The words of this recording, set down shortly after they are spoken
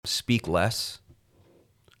speak less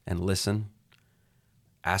and listen,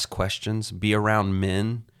 ask questions, be around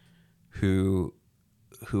men who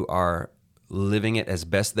are living it as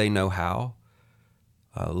best they know how.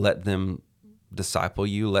 Let them disciple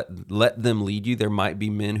you. Let them lead you. There might be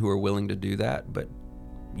men who are willing to do that, but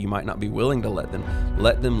you might not be willing to let them.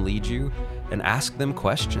 Let them lead you and ask them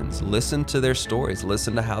questions. Listen to their stories.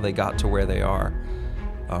 Listen to how they got to where they are.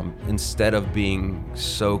 Instead of being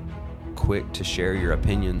so quick to share your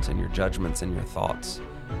opinions and your judgments and your thoughts,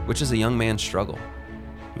 which is a young man's struggle.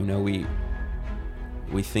 You know, we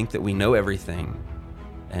think that we know everything,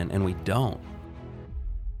 and we don't.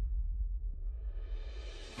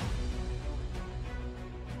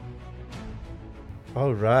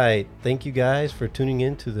 All right. Thank you guys for tuning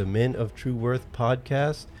in to the Men of True Worth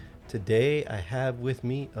podcast. Today I have with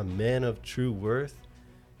me a man of true worth,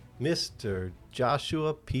 Mr.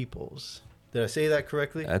 Joshua Peoples. Did I say that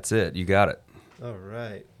correctly? That's it. You got it. All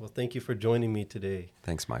right. Well, thank you for joining me today.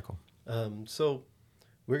 Thanks, Michael. So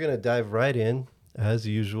we're going to dive right in as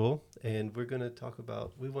usual, and we're going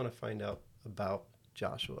to we want to find out about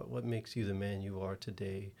Joshua. What makes you the man you are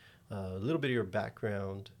today? A little bit of your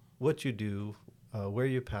background, what you do, where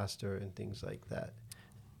you pastor, and things like that.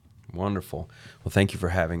 Wonderful. Well, thank you for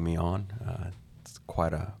having me on. It's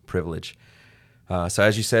quite a privilege. So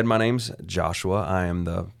as you said, my name's Joshua. I am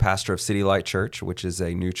the pastor of City Light Church, which is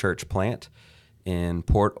a new church plant in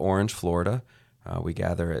Port Orange, Florida. We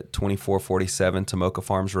gather at 2447 Tomoka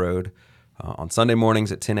Farms Road on Sunday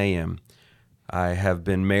mornings at 10 a.m. I have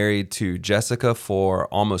been married to Jessica for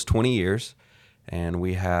almost 20 years, and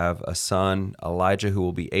we have a son, Elijah, who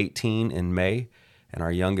will be 18 in May, and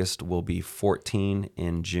our youngest will be 14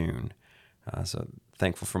 in June. So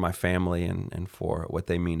thankful for my family and for what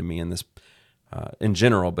they mean to me in this, in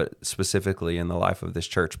general, but specifically in the life of this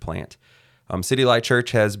church plant. City Light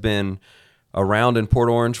Church has been around in Port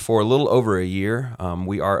Orange for a little over a year.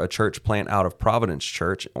 We are a church plant out of Providence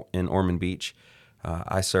Church in Ormond Beach.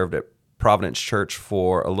 I served at Providence Church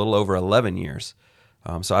for a little over 11 years.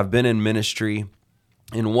 So I've been in ministry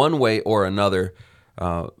in one way or another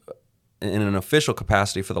in an official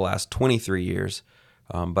capacity for the last 23 years.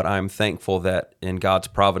 But I'm thankful that in God's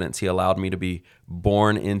providence, He allowed me to be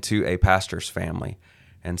born into a pastor's family.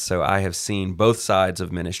 And so I have seen both sides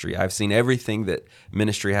of ministry. I've seen everything that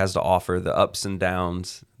ministry has to offer, the ups and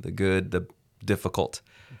downs, the good, the difficult,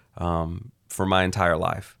 for my entire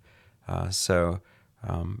life.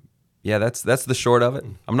 Yeah, that's the short of it.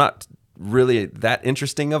 I'm not really that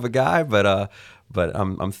interesting of a guy, but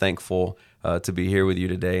I'm thankful to be here with you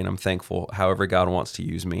today, and I'm thankful however God wants to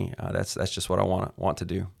use me. That's just what I want to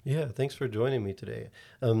do. Yeah, thanks for joining me today.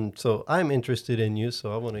 So I'm interested in you,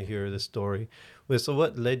 so I want to hear the story. So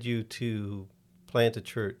what led you to plant a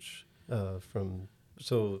church?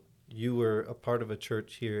 So you were a part of a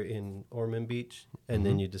church here in Ormond Beach, and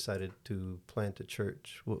then you decided to plant a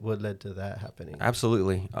church. What led to that happening?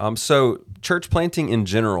 Absolutely. So church planting in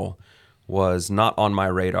general was not on my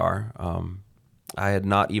radar. I had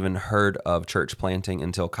not even heard of church planting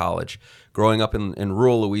until college. Growing up in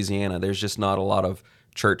rural Louisiana, there's just not a lot of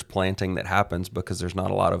church planting that happens because there's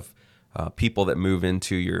not a lot of people that move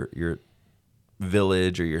into your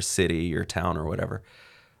village or your city, your town or whatever.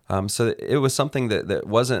 So it was something that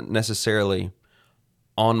wasn't necessarily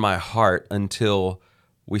on my heart until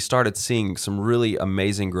we started seeing some really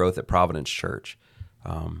amazing growth at Providence Church.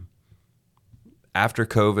 After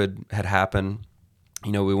COVID had happened,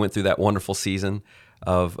 we went through that wonderful season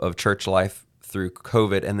of church life through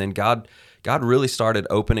COVID, and then God really started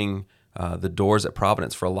opening the doors at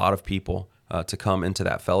Providence for a lot of people to come into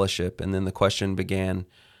that fellowship. And then the question we began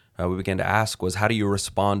to ask was, how do you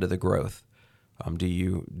respond to the growth? Do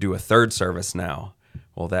you do a third service now?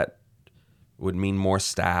 Well, that would mean more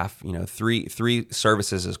staff. Three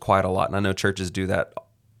services is quite a lot, and I know churches do that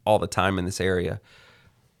all the time in this area,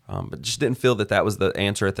 but just didn't feel that was the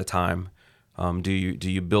answer at the time. Do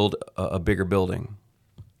you build a bigger building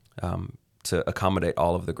to accommodate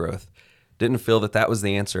all of the growth? Didn't feel that was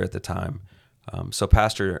the answer at the time. So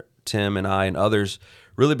Pastor Tim and I and others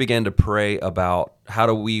really began to pray about how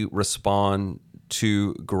do we respond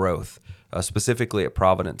to growth, specifically at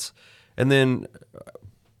Providence. And then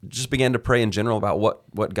just began to pray in general about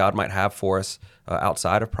what God might have for us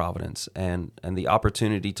outside of Providence. And the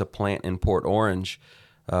opportunity to plant in Port Orange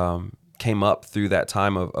came up through that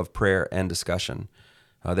time of prayer and discussion.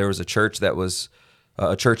 There was a church that was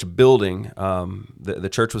a church building. The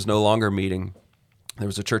church was no longer meeting. There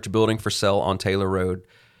was a church building for sale on Taylor Road,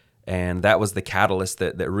 and that was the catalyst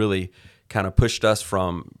that really kind of pushed us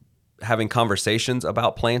from having conversations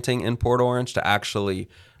about planting in Port Orange to actually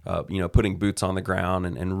putting boots on the ground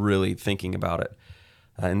and really thinking about it.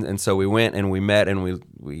 And so we went and we met and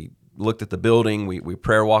we looked at the building. We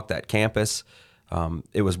prayer walked that campus.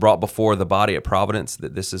 It was brought before the body at Providence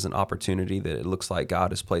that this is an opportunity that it looks like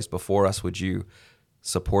God has placed before us. Would you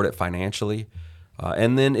support it financially?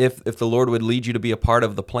 And then if the Lord would lead you to be a part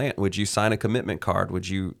of the plant, would you sign a commitment card? Would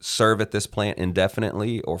you serve at this plant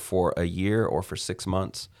indefinitely or for a year or for 6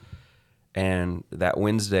 months? And that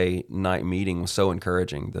Wednesday night meeting was so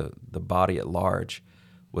encouraging. The body at large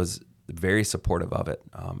was very supportive of it.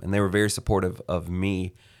 And they were very supportive of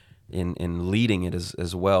me in leading it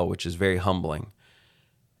as well, which is very humbling.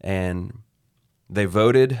 And they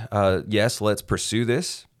voted, yes, let's pursue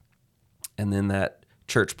this. And then that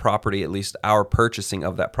church property, at least our purchasing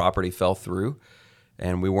of that property, fell through,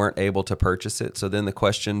 and we weren't able to purchase it. So then the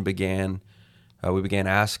question began, we began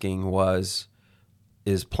asking was,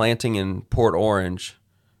 is planting in Port Orange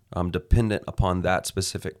dependent upon that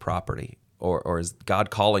specific property? Or is God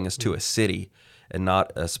calling us to a city and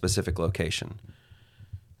not a specific location?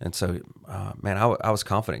 And so, man, I was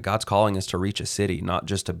confident. God's calling us to reach a city, not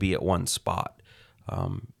just to be at one spot.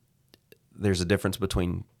 There's a difference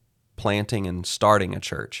between planting and starting a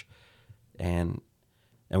church. And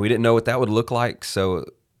we didn't know what that would look like, so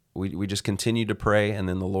we just continued to pray, and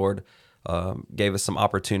then the Lord gave us some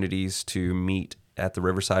opportunities to meet at the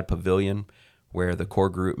Riverside Pavilion, where the core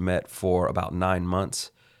group met for about 9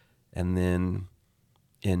 months. And then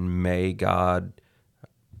in May, God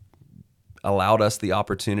allowed us the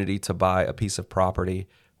opportunity to buy a piece of property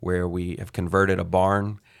where we have converted a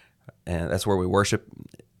barn, and that's where we worship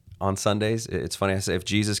on Sundays. It's funny, I say, if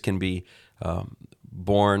Jesus can be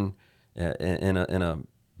born and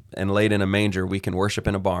laid in a manger, we can worship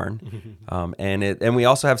in a barn. And we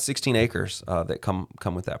also have 16 acres that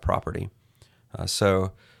come with that property.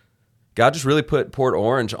 So God just really put Port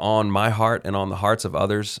Orange on my heart and on the hearts of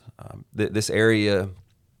others. This area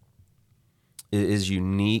is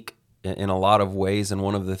unique in a lot of ways, and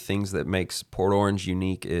one of the things that makes Port Orange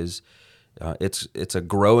unique is it's a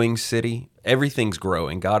growing city. Everything's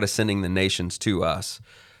growing. God is sending the nations to us,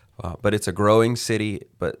 but it's a growing city.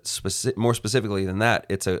 But more specifically than that,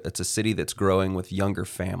 it's a city that's growing with younger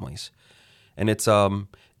families, and it's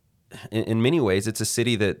in many ways it's a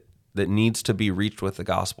city that needs to be reached with the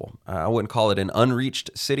gospel. I wouldn't call it an unreached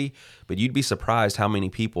city, but you'd be surprised how many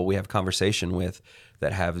people we have conversation with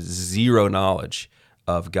that have zero knowledge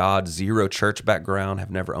of God, zero church background, have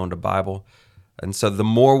never owned a Bible. And so the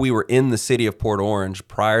more we were in the city of Port Orange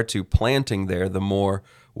prior to planting there, the more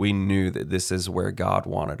we knew that this is where God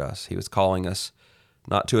wanted us. He was calling us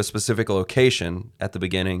not to a specific location at the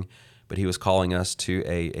beginning, but he was calling us to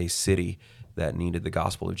a city that needed the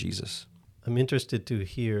gospel of Jesus. I'm interested to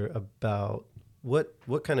hear about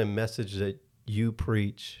what kind of message that you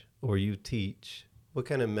preach or you teach. What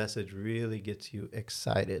kind of message really gets you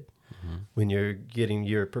excited when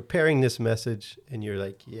you're preparing this message and you're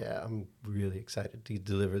like, yeah, I'm really excited to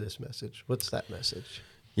deliver this message. What's that message?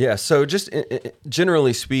 Yeah, so just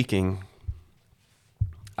generally speaking,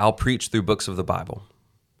 I'll preach through books of the Bible,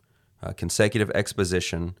 consecutive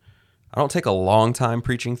exposition. I don't take a long time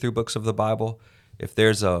preaching through books of the Bible. If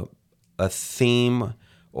there's a theme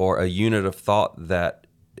or a unit of thought that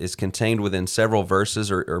is contained within several verses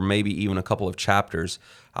or maybe even a couple of chapters,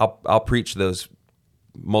 I'll preach those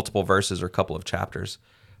multiple verses or a couple of chapters,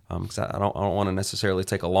 because I don't want to necessarily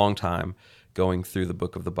take a long time going through the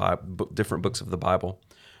book of the Bible, different books of the Bible.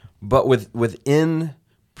 But within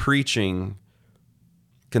preaching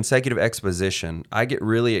consecutive exposition, I get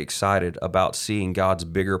really excited about seeing God's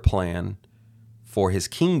bigger plan for his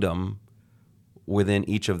kingdom within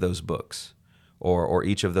each of those books or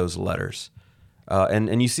each of those letters.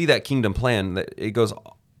 And you see that kingdom plan that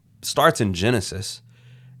starts in Genesis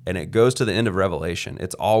and it goes to the end of Revelation.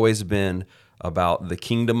 It's always been about the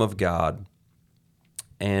kingdom of God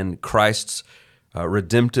and Christ's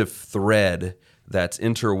redemptive thread that's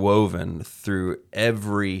interwoven through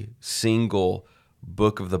every single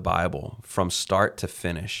book of the Bible from start to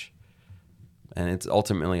finish. And it's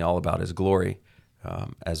ultimately all about his glory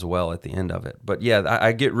as well at the end of it. But yeah,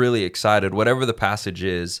 I get really excited, whatever the passage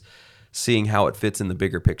is, seeing how it fits in the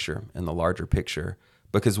bigger picture and the larger picture,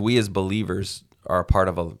 because we as believers are a part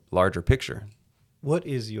of a larger picture. What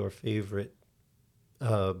is your favorite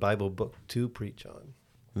Bible book to preach on?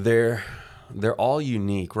 They're all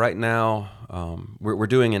unique. Right now, we're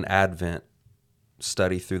doing an Advent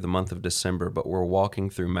study through the month of December, but we're walking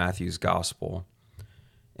through Matthew's Gospel,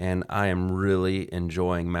 and I am really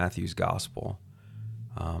enjoying Matthew's Gospel.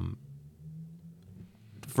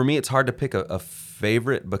 For me, it's hard to pick a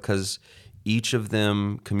favorite because each of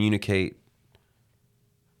them communicate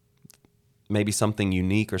maybe something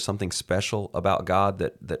unique or something special about God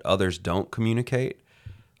that others don't communicate.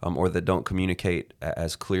 or that don't communicate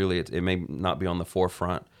as clearly. It may not be on the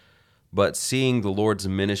forefront, but seeing the Lord's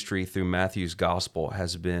ministry through Matthew's gospel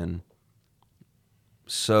has been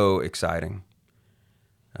so exciting,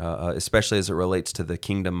 especially as it relates to the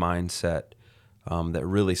kingdom mindset that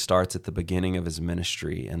really starts at the beginning of his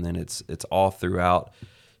ministry, and then it's all throughout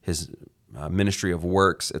his ministry of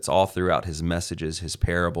works. It's all throughout his messages, his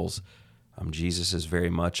parables. Jesus is very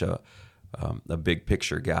much a big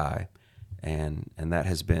picture guy, and that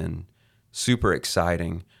has been super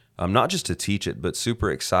exciting, not just to teach it, but super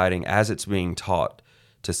exciting as it's being taught,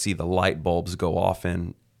 to see the light bulbs go off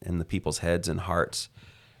in the people's heads and hearts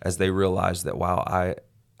as they realize that, wow,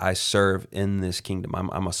 I serve in this kingdom.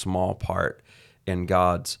 I'm a small part in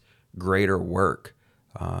God's greater work.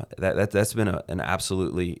 That's been an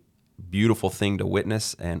absolutely beautiful thing to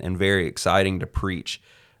witness, and very exciting to preach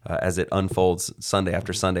as it unfolds Sunday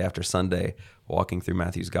after Sunday after Sunday, walking through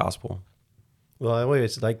Matthew's gospel. Well, I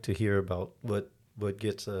always like to hear about what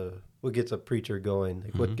gets a preacher going,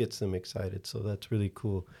 like what gets them excited. So that's really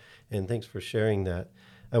cool, and thanks for sharing that.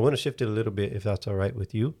 I want to shift it a little bit, if that's all right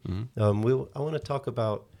with you. I want to talk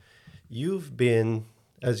about, you've been,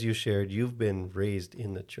 as you shared, you've been raised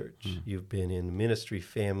in the church. You've been in ministry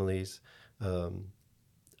families. Your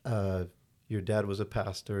dad was a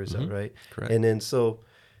pastor, is that right? Correct. And then so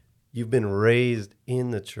you've been raised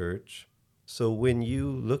in the church. So when you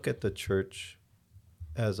look at the church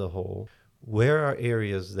as a whole, where are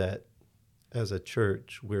areas that as a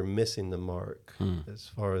church we're missing the mark as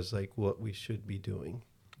far as like what we should be doing?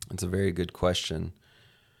 It's a very good question.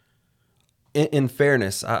 In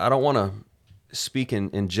fairness, I don't want to speak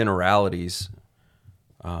in generalities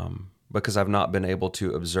because I've not been able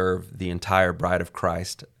to observe the entire bride of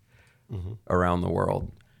Christ around the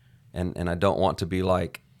world. And I don't want to be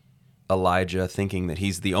like Elijah, thinking that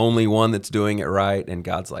he's the only one that's doing it right, and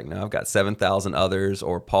God's like, no, I've got 7,000 others,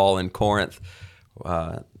 or Paul in Corinth,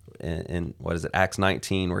 in what is it, Acts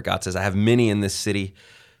 19, where God says, I have many in this city.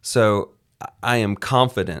 So I am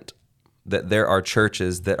confident that there are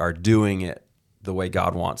churches that are doing it the way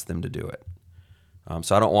God wants them to do it.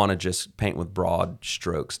 So I don't want to just paint with broad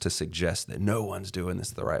strokes to suggest that no one's doing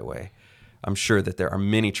this the right way. I'm sure that there are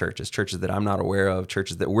many churches that I'm not aware of,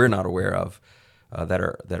 churches that we're not aware of, that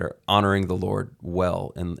are honoring the Lord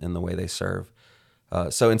well in the way they serve.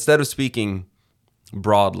 So instead of speaking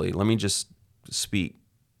broadly, let me just speak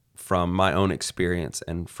from my own experience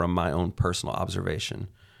and from my own personal observation.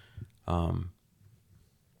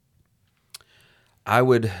 I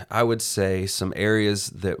would say some areas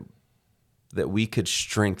that we could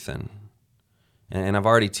strengthen, and I've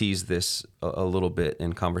already teased this a little bit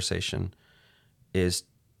in conversation, is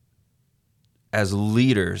as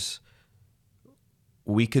leaders,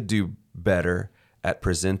 we could do better at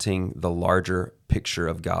presenting the larger picture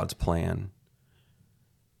of God's plan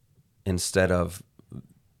instead of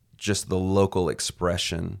just the local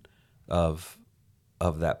expression of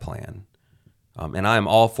that plan. And I am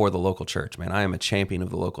all for the local church, man. I am a champion of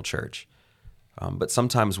the local church. But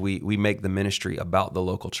sometimes we make the ministry about the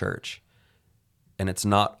local church, and it's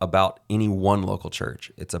not about any one local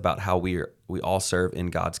church. It's about how we all serve in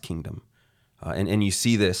God's kingdom. And you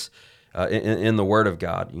see this in the Word of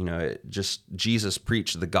God. You know, just Jesus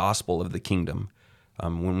preached the gospel of the kingdom.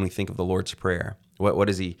 When we think of the Lord's Prayer, what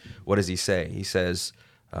does he say? He says,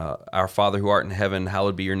 "Our Father who art in heaven,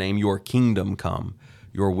 hallowed be your name. Your kingdom come.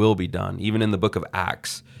 Your will be done." Even in the book of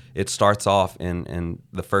Acts, it starts off in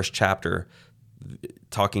the first chapter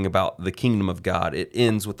talking about the kingdom of God. It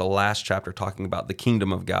ends with the last chapter talking about the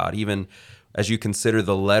kingdom of God. Even as you consider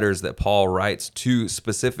the letters that Paul writes to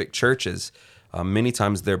specific churches, many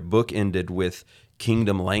times their book ended with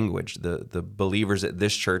kingdom language. The believers at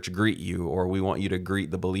this church greet you, or we want you to greet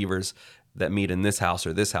the believers that meet in this house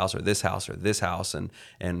or this house or this house or this house,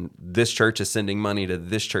 and this church is sending money to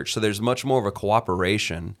this church. So there's much more of a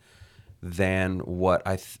cooperation than what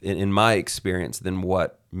in my experience, than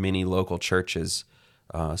what many local churches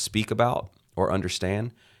speak about or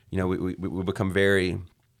understand. You know, we become very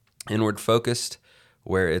inward focused,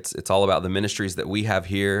 where it's all about the ministries that we have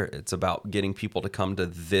here. It's about getting people to come to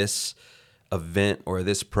this event or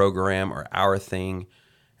this program or our thing.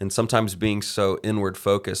 And sometimes being so inward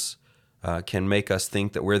focused can make us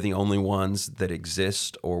think that we're the only ones that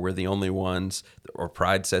exist, or we're the only ones, or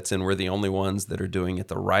pride sets in, we're the only ones that are doing it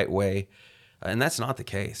the right way. And that's not the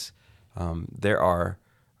case. There are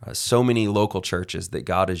so many local churches that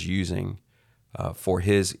God is using for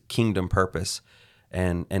His kingdom purpose,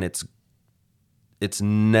 and it's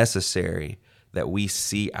necessary that we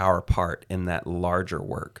see our part in that larger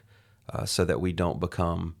work, so that we don't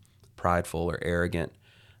become prideful or arrogant,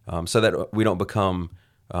 so that we don't become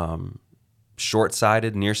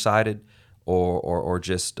short-sighted, nearsighted, or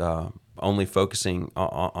just only focusing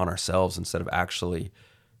on ourselves instead of actually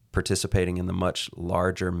participating in the much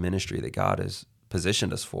larger ministry that God has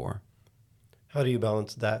positioned us for. How do you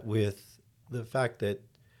balance that with the fact that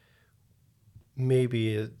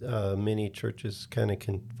maybe many churches kind of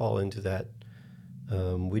can fall into that?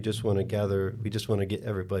 We just want to gather, we just want to get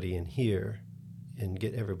everybody in here and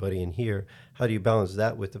get everybody in here. How do you balance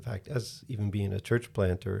that with the fact, as even being a church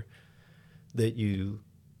planter, that you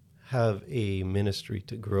have a ministry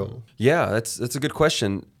to grow? Yeah, that's a good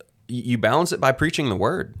question. You balance it by preaching the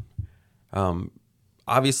word.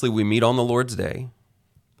 Obviously, we meet on the Lord's Day,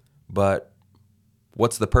 but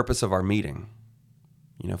what's the purpose of our meeting?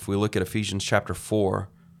 If we look at Ephesians chapter 4,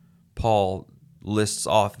 Paul lists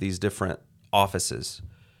off these different offices,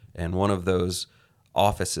 and one of those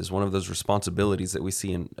offices, one of those responsibilities that we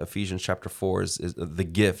see in Ephesians chapter 4 is the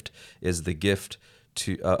gift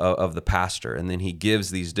of the pastor, and then he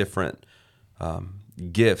gives these different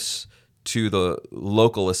gifts to the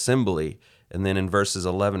local assembly. And then in verses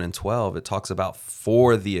 11 and 12, it talks about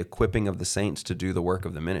for the equipping of the saints to do the work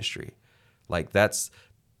of the ministry. Like that's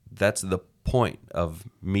the point of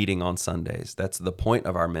meeting on Sundays. That's the point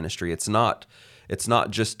of our ministry. It's not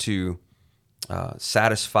just to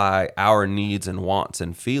satisfy our needs and wants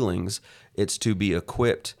and feelings. It's to be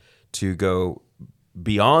equipped to go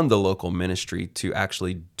beyond the local ministry to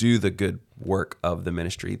actually do the good work of the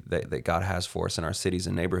ministry that God has for us in our cities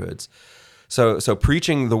and neighborhoods. So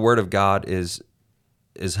preaching the word of God is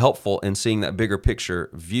helpful in seeing that bigger picture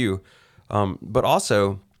view. But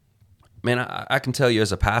also, man, I can tell you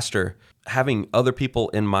as a pastor, having other people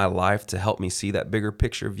in my life to help me see that bigger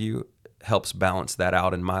picture view helps balance that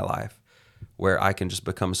out in my life, where I can just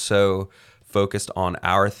become so focused on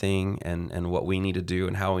our thing and what we need to do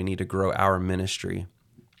and how we need to grow our ministry,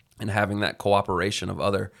 and having that cooperation of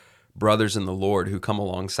other brothers in the Lord who come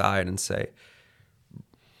alongside and say,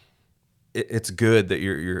 it's good that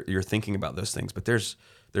you're thinking about those things, but there's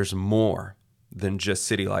more than just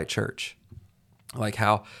City Light Church. Like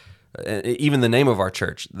how even the name of our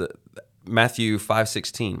church, Matthew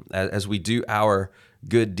 5:16, as we do our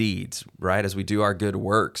good deeds, right? As we do our good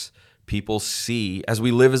works, people see, as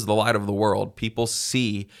we live as the light of the world, people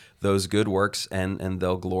see those good works and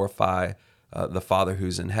they'll glorify the Father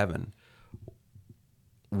who's in heaven.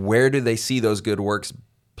 Where do they see those good works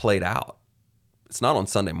played out? It's not on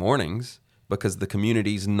Sunday mornings, because the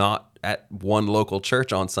community's not at one local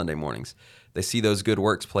church on Sunday mornings. They see those good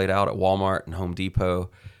works played out at Walmart and Home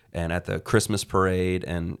Depot and at the Christmas parade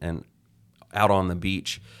and out on the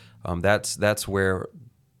beach. That's where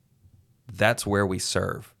we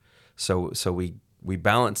serve. So we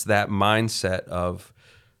balance that mindset of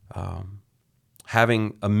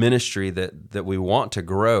having a ministry that we want to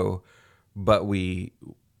grow, but we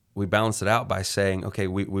balance it out by saying, okay,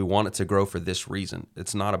 we want it to grow for this reason.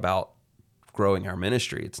 It's not about growing our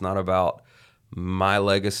ministry. It's not about my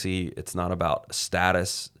legacy. It's not about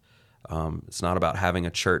status. It's not about having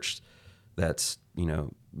a church that's,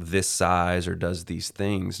 this size or does these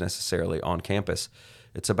things necessarily on campus.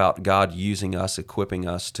 It's about God using us, equipping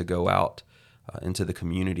us to go out into the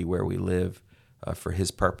community where we live for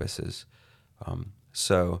his purposes.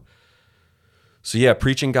 So yeah,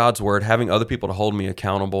 preaching God's word, having other people to hold me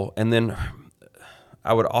accountable. And then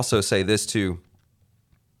I would also say this too.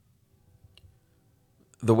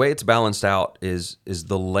 The way it's balanced out is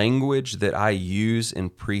the language that I use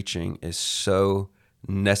in preaching is so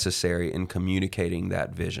necessary in communicating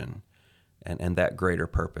that vision and that greater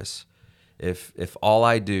purpose. If all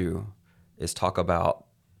I do is talk about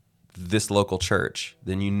this local church,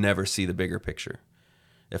 then you never see the bigger picture.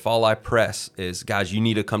 If all I press is, guys, you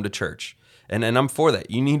need to come to church, and I'm for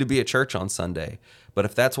that. You need to be at church on Sunday. But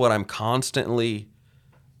if that's what I'm constantly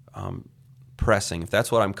pressing, if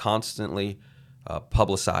that's what I'm constantly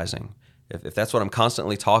publicizing, if that's what I'm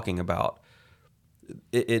constantly talking about,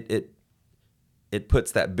 it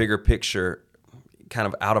puts that bigger picture kind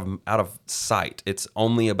of out of sight. It's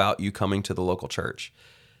only about you coming to the local church.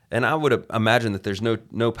 And I would imagine that there's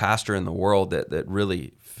no pastor in the world that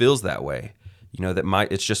really feels that way. That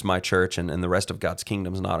it's just my church and the rest of God's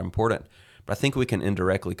kingdom is not important. But I think we can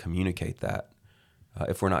indirectly communicate that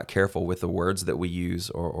if we're not careful with the words that we use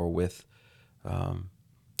or with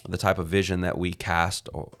the type of vision that we cast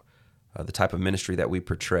or the type of ministry that we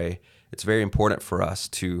portray. It's very important for us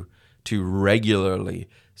to regularly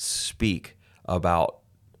speak about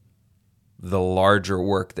the larger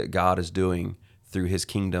work that God is doing through his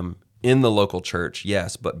kingdom in the local church,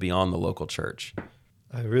 yes, but beyond the local church.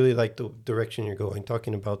 I really like the direction you're going,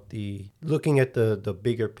 talking about looking at the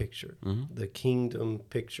bigger picture, the kingdom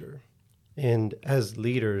picture. And as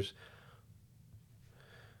leaders,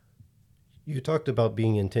 You talked about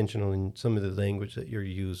being intentional in some of the language that you're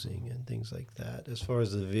using and things like that. As far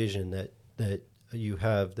as the vision that you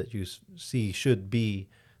have, that you see should be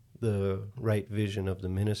the right vision of the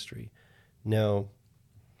ministry. Now,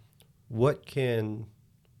 what can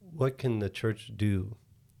what can the church do?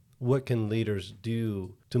 What can leaders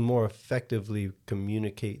do to more effectively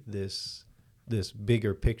communicate this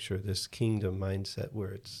bigger picture, this kingdom mindset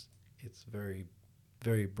where it's very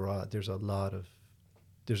very broad. There's a lot of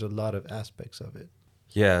aspects of it.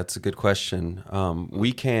 Yeah, it's a good question.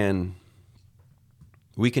 We can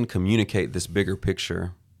communicate this bigger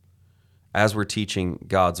picture as we're teaching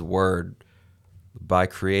God's word by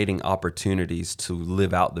creating opportunities to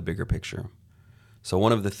live out the bigger picture. So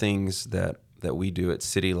one of the things that we do at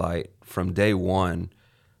City Light from day one,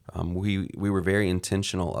 we were very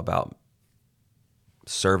intentional about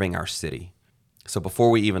serving our city. So before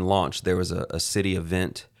we even launched, there was a city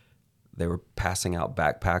event. They were passing out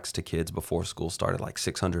backpacks to kids before school started, like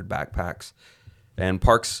 600 backpacks. And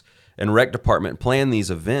Parks and Rec Department planned these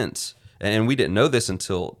events. And we didn't know this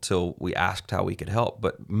until we asked how we could help.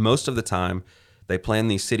 But most of the time, they plan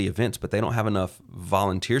these city events, but they don't have enough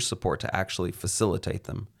volunteer support to actually facilitate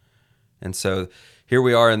them. And so here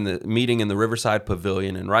we are in the meeting in the Riverside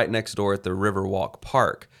Pavilion, and right next door at the Riverwalk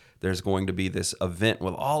Park, there's going to be this event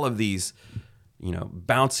with all of these,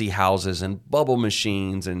 bouncy houses and bubble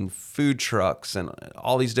machines and food trucks and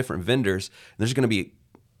all these different vendors. And there's going to be,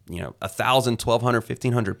 1,000, 1,200,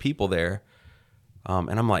 1,500 people there. And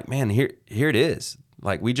I'm like, man, here it is.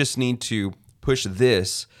 Like, we just need to push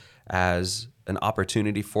this as an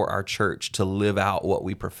opportunity for our church to live out what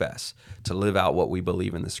we profess, to live out what we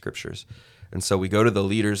believe in the scriptures. And so we go to the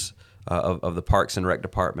leaders of the Parks and Rec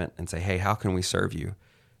Department and say, hey, how can we serve you?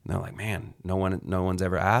 And they're like, man, no one's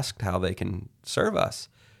ever asked how they can serve us.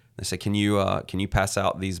 They say, can you pass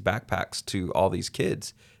out these backpacks to all these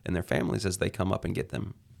kids and their families as they come up and get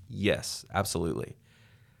them? Yes, absolutely.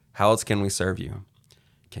 How else can we serve you?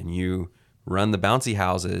 Can you run the bouncy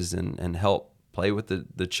houses and help play with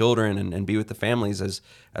the children and be with the families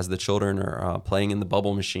as the children are playing in the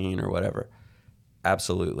bubble machine or whatever?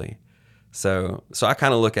 Absolutely. So I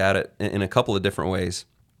kind of look at it in a couple of different ways.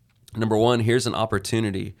 Number one, here's an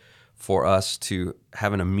opportunity for us to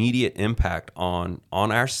have an immediate impact on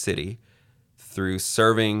our city through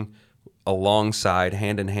serving alongside,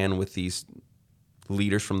 hand in hand with these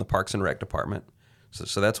leaders from the Parks and Rec Department.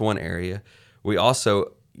 So that's one area. We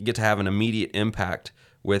also get to have an immediate impact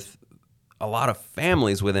with a lot of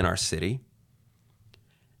families within our city.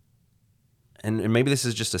 And maybe this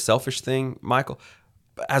is just a selfish thing, Michael,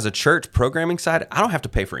 but as a church programming side, I don't have to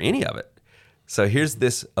pay for any of it. So here's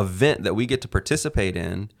this event that we get to participate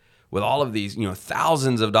in with all of these,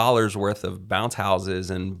 thousands of dollars worth of bounce houses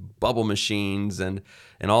and bubble machines and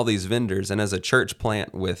all these vendors. And as a church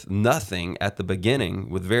plant with nothing at the beginning,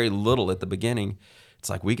 with very little at the beginning, it's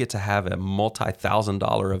like we get to have a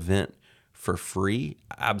multi-$1,000 event for free.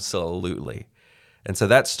 Absolutely. And so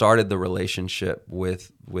that started the relationship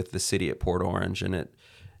with the city at Port Orange, and it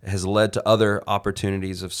has led to other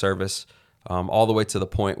opportunities of service, all the way to the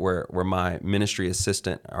point where my ministry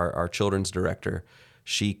assistant, our children's director,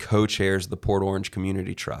 she co-chairs the Port Orange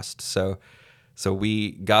Community Trust. So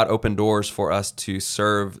we got open doors for us to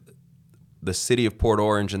serve the city of Port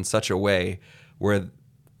Orange in such a way where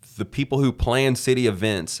the people who plan city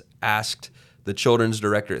events asked the children's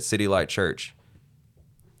director at City Light Church,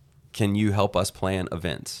 can you help us plan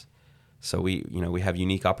events? So we have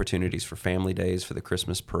unique opportunities for family days, for the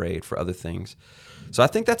Christmas parade, for other things. So I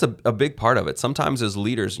think that's a big part of it. Sometimes as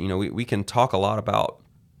leaders, we can talk a lot about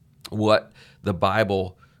what the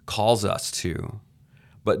Bible calls us to,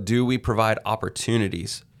 but do we provide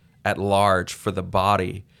opportunities at large for the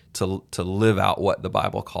body to live out what the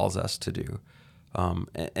Bible calls us to do?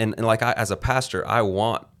 And like as a pastor, I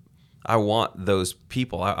want those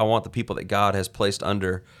people. I want the people that God has placed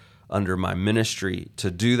under my ministry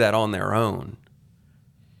to do that on their own.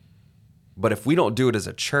 But if we don't do it as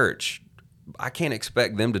a church, I can't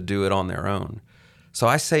expect them to do it on their own. So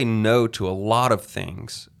I say no to a lot of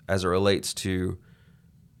things as it relates to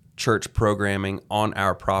church programming on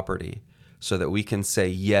our property so that we can say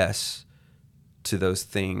yes to those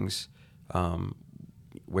things,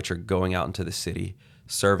 which are going out into the city,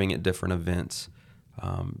 serving at different events,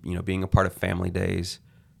 being a part of family days.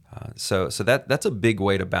 So that's a big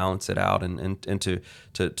way to balance it out and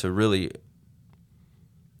to really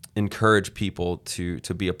encourage people to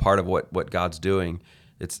be a part of what God's doing.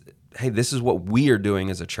 It's, hey, this is what we are doing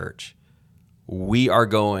as a church. We are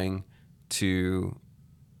going to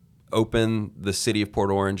open the city of Port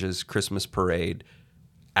Orange's Christmas parade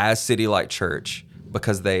as City Light Church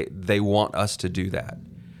because they want us to do that.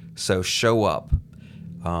 So show up,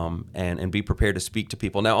 and be prepared to speak to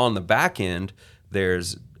people. Now, on the back end,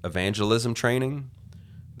 there's evangelism training.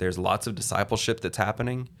 There's lots of discipleship that's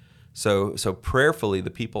happening. So prayerfully, the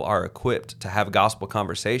people are equipped to have gospel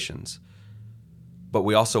conversations. But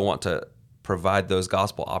we also want to provide those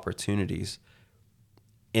gospel opportunities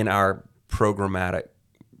in our programmatic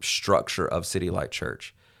structure of City Light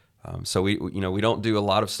Church. So we don't do a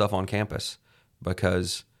lot of stuff on campus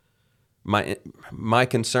because my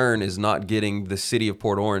concern is not getting the city of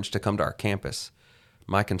Port Orange to come to our campus.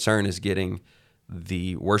 My concern is getting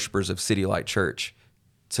the worshipers of City Light Church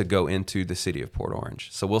to go into the city of Port Orange.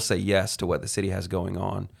 So we'll say yes to what the city has going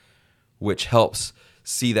on, which helps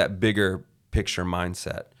see that bigger picture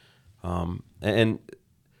mindset. And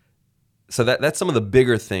so that's some of the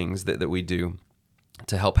bigger things that we do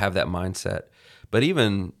to help have that mindset. But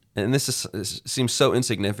even, and this seems so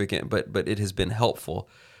insignificant, but it has been helpful.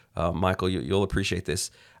 Michael, you'll appreciate this.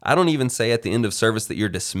 I don't even say at the end of service that you're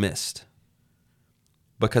dismissed,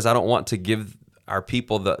 because I don't want to give our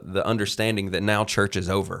people the understanding that now church is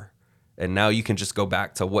over and now you can just go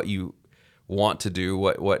back to what you want to do,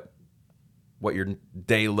 what your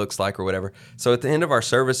day looks like or whatever. So at the end of our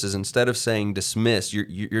services, instead of saying dismissed,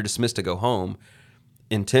 you're dismissed to go home,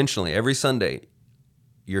 intentionally every Sunday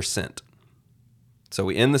you're sent. So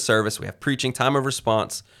we end the service, we have preaching, time of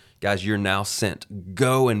response. Guys, you're now sent.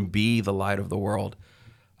 Go and be the light of the world.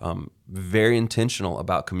 Very intentional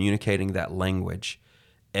about communicating that language.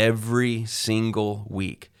 Every single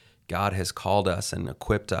week, God has called us and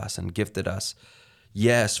equipped us and gifted us,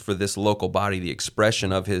 yes, for this local body, the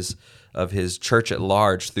expression of his church at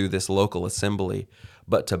large through this local assembly,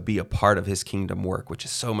 but to be a part of his kingdom work, which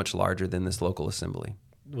is so much larger than this local assembly.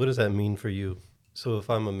 What does that mean for you? So if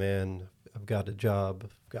I'm a man, I've got a job,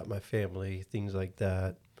 I've got my family, things like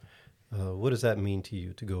that, what does that mean to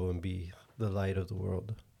you to go and be the light of the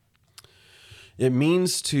world? It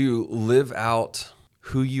means to live out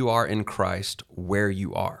who you are in Christ where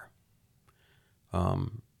you are.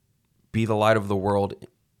 Be the light of the world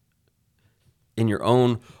in your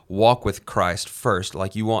own walk with Christ first.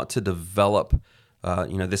 Like, you want to develop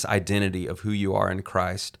this identity of who you are in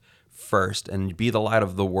Christ first, and be the light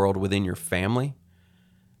of the world within your family.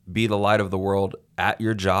 Be the light of the world at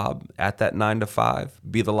your job, at that 9 to 5.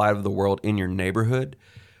 Be the light of the world in your neighborhood.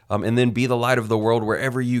 And then be the light of the world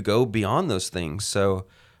wherever you go beyond those things. So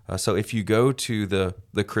if you go to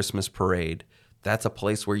the Christmas parade, that's a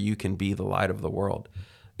place where you can be the light of the world.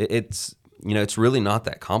 It's really not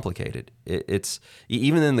that complicated. It's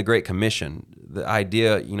even in the Great Commission, the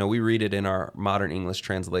idea, we read it in our modern English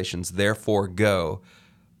translations, therefore go,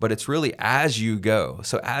 but it's really as you go.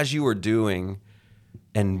 So as you are doing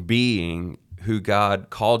and being who God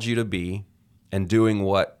called you to be and doing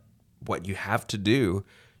what you have to do,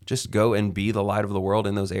 just go and be the light of the world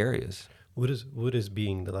in those areas. What is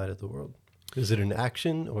being the light of the world? Is it an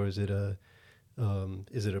action, or is it a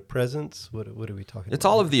presence? What are we talking about? It's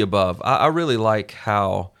all of the above. I really like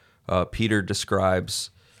how Peter describes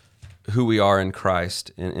who we are in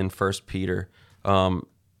Christ in 1 Peter.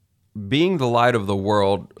 Being the light of the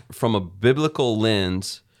world from a biblical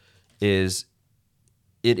lens is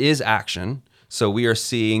action. So we are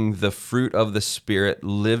seeing the fruit of the Spirit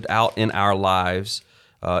lived out in our lives,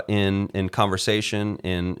 in conversation,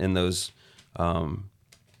 in those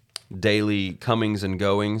daily comings and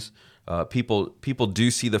goings. People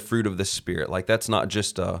do see the fruit of the Spirit. Like, that's not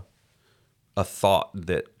just a thought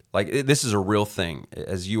that, this is a real thing.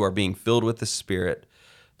 As you are being filled with the Spirit,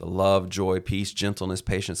 the love, joy, peace, gentleness,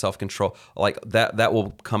 patience, self-control, like that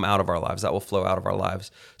will come out of our lives. That will flow out of our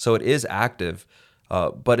lives. So it is active,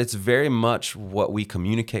 but it's very much what we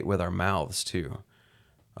communicate with our mouths too.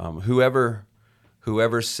 Whoever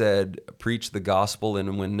said preach the gospel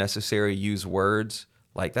and when necessary use words,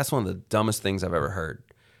 that's one of the dumbest things I've ever heard.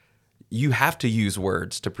 You have to use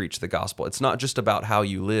words to preach the gospel. It's not just about how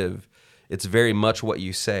you live. It's very much what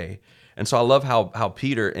you say. And so I love how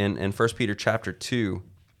Peter in 1 Peter chapter 2,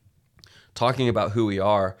 talking about who we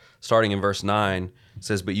are, starting in verse 9,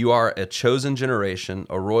 says, "But you are a chosen generation,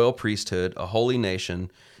 a royal priesthood, a holy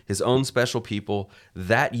nation, his own special people,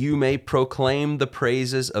 that you may proclaim the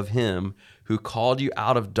praises of him who called you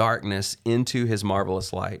out of darkness into his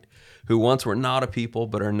marvelous light, who once were not a people,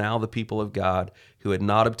 but are now the people of God, who had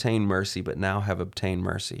not obtained mercy, but now have obtained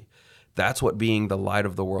mercy." That's what being the light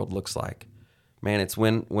of the world looks like. Man, it's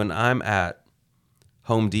when I'm at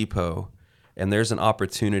Home Depot and there's an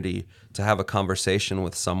opportunity to have a conversation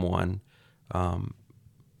with someone,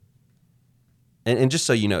 and just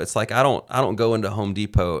so you know, it's like I don't go into Home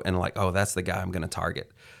Depot and that's the guy I'm going to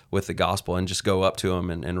target with the gospel and just go up to him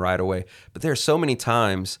and right away. But there are so many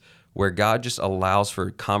times where God just allows for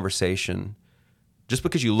conversation. Just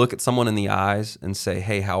because you look at someone in the eyes and say,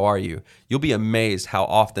 hey, how are you? You'll be amazed how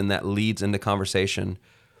often that leads into conversation,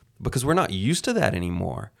 because we're not used to that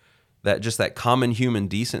anymore. That common human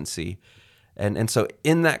decency. And so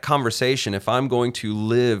in that conversation, if I'm going to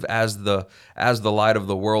live as the light of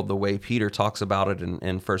the world, the way Peter talks about it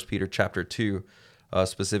in 1 Peter chapter 2,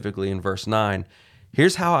 specifically in verse 9,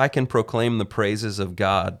 here's how I can proclaim the praises of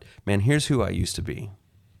God. Man, here's who I used to be.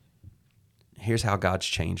 Here's how God's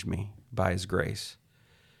changed me by his grace.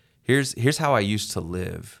 Here's how I used to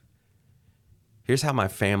live. Here's how my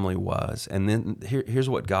family was. And then here's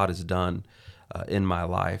what God has done in my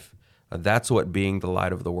life. That's what being the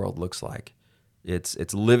light of the world looks like.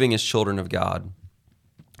 It's living as children of God,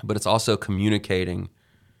 but it's also communicating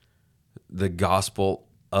the gospel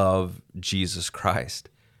of Jesus Christ.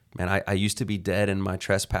 Man, I used to be dead in my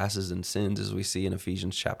trespasses and sins, as we see in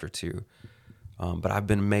Ephesians chapter 2. But I've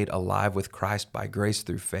been made alive with Christ by grace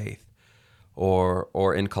through faith.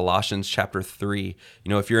 Or in Colossians chapter 3,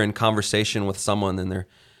 if you're in conversation with someone and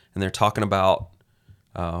they're talking about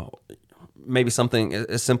maybe something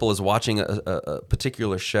as simple as watching a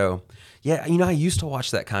particular show. Yeah, I used to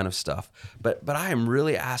watch that kind of stuff, but I am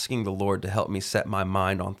really asking the Lord to help me set my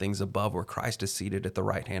mind on things above, where Christ is seated at the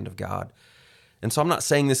right hand of God. And so I'm not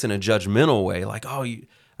saying this in a judgmental way, like,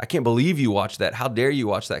 I can't believe you watch that. How dare you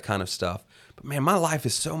watch that kind of stuff? But man, my life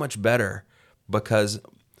is so much better because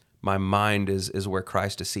my mind is where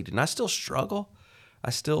Christ is seated. And I still struggle. I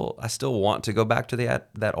still want to go back to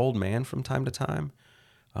that old man from time to time.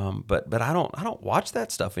 But I don't watch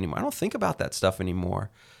that stuff anymore. I don't think about that stuff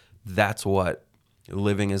anymore. That's what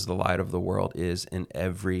living as the light of the world is in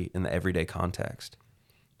the everyday context.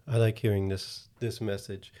 I like hearing this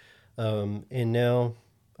message. And now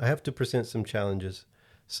I have to present some challenges.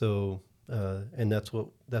 So, and that's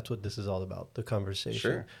what this is all about, the conversation.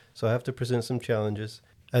 Sure. So I have to present some challenges.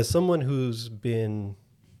 As someone who's been,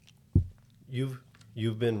 you've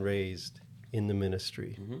been raised in the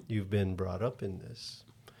ministry. Mm-hmm. You've been brought up in this.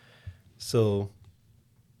 So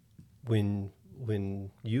when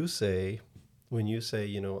you say,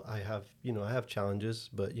 I have challenges,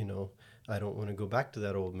 but I don't want to go back to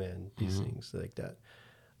that old man, these mm-hmm. things like that.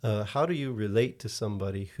 How do you relate to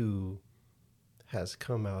somebody who has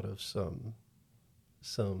come out of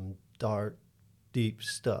some dark, deep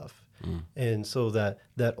stuff? Mm. And so that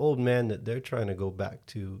old man that they're trying to go back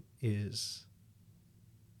to is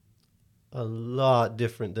a lot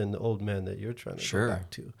different than the old man that you're trying to Sure. go back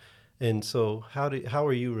to. And so how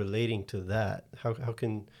are you relating to that? How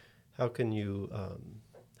can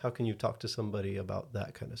you talk to somebody about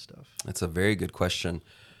that kind of stuff? That's a very good question.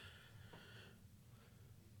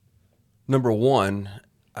 Number one,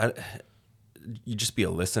 you just be a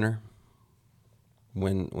listener.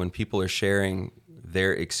 When people are sharing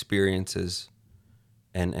their experiences,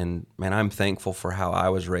 and man, I'm thankful for how I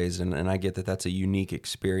was raised, and I get that that's a unique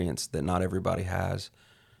experience that not everybody has.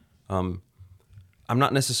 I'm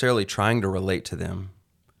not necessarily trying to relate to them.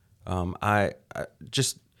 I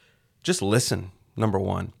just listen, number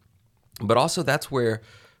one. But also that's where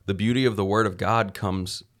the beauty of the Word of God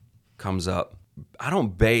comes up. I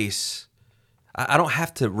don't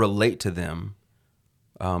have to relate to them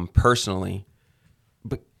personally,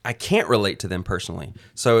 but I can't relate to them personally.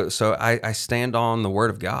 So I stand on the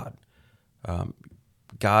Word of God.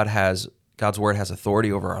 God's Word has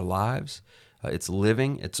authority over our lives. It's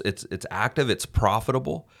living, it's active, it's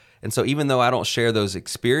profitable. And so even though I don't share those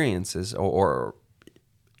experiences or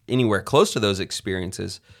anywhere close to those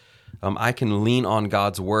experiences, I can lean on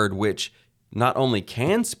God's Word, which not only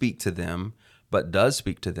can speak to them, but does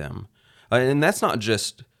speak to them. And that's not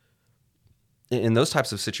just in those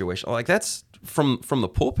types of situations. Like that's from the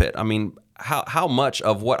pulpit. I mean, how much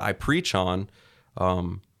of what I preach on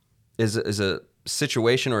is a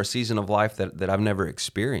situation or a season of life that I've never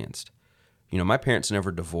experienced. My parents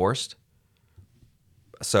never divorced,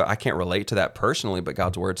 so I can't relate to that personally, but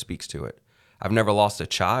God's Word speaks to it. I've never lost a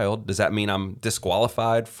child. Does that mean I'm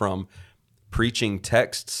disqualified from preaching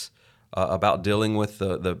texts about dealing with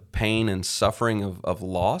the pain and suffering of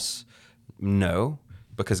loss? No,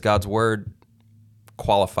 because God's Word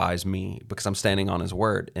qualifies me because I'm standing on His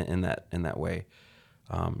Word in that way.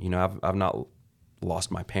 I've not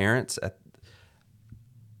lost my parents,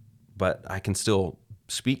 but I can still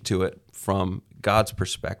speak to it from God's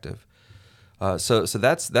perspective. So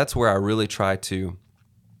that's where I really try to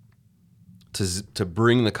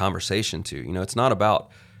bring the conversation to. It's not about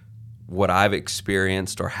what I've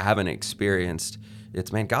experienced or haven't experienced.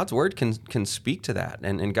 It's, man, God's Word can speak to that,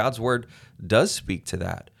 and God's Word does speak to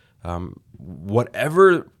that.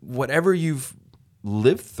 Whatever you've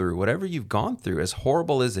lived through, whatever you've gone through, as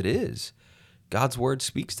horrible as it is, God's word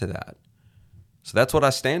speaks to that. So that's what I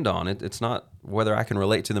stand on. It's not whether I can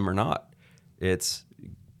relate to them or not. It's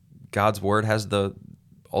God's word has the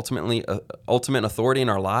ultimate authority in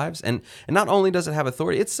our lives, and not only does it have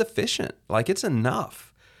authority, it's sufficient. Like, it's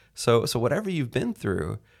enough. So whatever you've been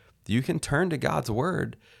through, you can turn to God's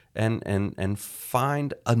word and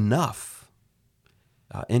find enough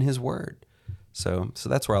in His word. So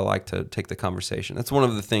that's where I like to take the conversation. That's one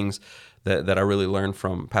of the things that I really learned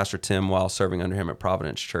from Pastor Tim while serving under him at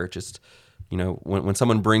Providence Church. It's, when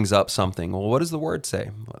someone brings up something, well, what does the word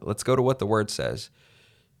say? Let's go to what the word says.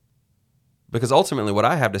 Because ultimately what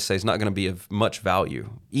I have to say is not going to be of much value.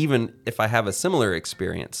 Even if I have a similar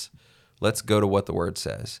experience, let's go to what the word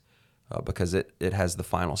says, because it has the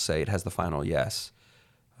final say. It has the final yes.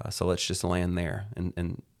 So let's just land there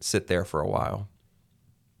and sit there for a while.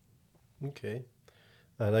 Okay.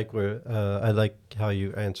 I like how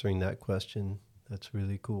you're answering that question. That's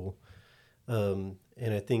really cool. And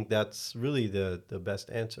I think that's really the best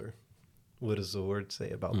answer. What does the word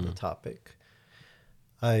say about the topic?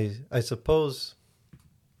 I suppose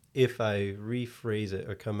if I rephrase it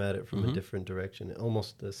or come at it from a different direction,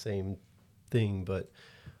 almost the same thing, but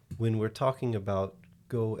when we're talking about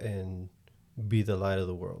go and be the light of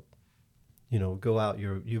the world, go out,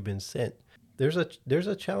 you've been sent. There's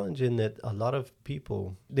a challenge in that a lot of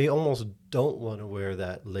people, they almost don't want to wear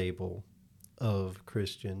that label of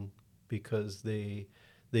Christian because they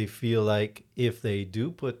feel like if they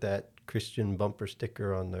do put that Christian bumper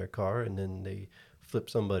sticker on their car and then they flip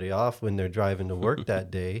somebody off when they're driving to work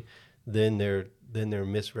that day, then they're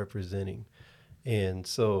misrepresenting. And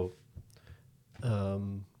so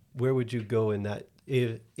where would you go in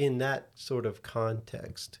that sort of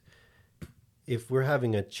context if we're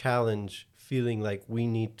having a challenge feeling like we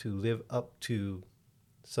need to live up to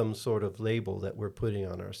some sort of label that we're putting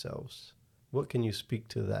on ourselves? What can you speak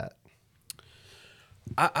to that?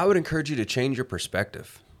 I would encourage you to change your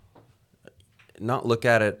perspective. Not look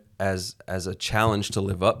at it as a challenge to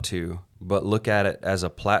live up to, but look at it as a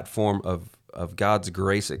platform of God's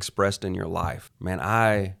grace expressed in your life. Man,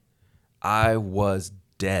 I was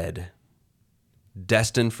dead,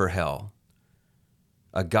 destined for hell,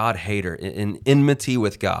 a God hater, in enmity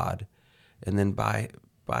with God. And then by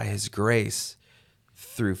His grace,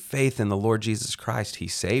 through faith in the Lord Jesus Christ, He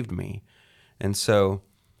saved me. And so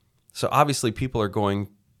obviously people are going,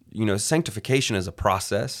 sanctification is a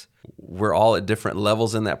process. We're all at different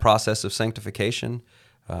levels in that process of sanctification.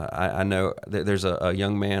 I know there's a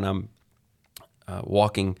young man I'm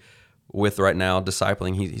walking with right now,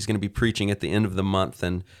 discipling. He's going to be preaching at the end of the month,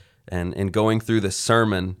 and going through the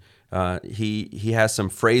sermon, he has some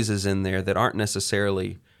phrases in there that aren't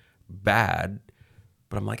necessarily bad,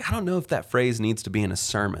 but I'm like, I don't know if that phrase needs to be in a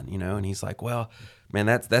sermon, And he's like, well, man,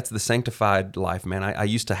 that's the sanctified life, man. I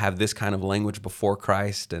used to have this kind of language before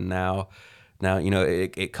Christ, and now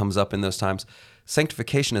it comes up in those times.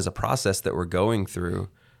 Sanctification is a process that we're going through,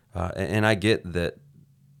 and I get that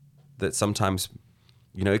sometimes,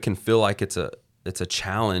 it can feel like it's a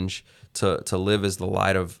challenge to live as the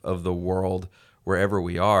light of the world wherever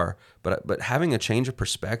we are. But having a change of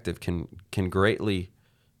perspective can greatly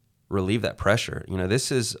relieve that pressure.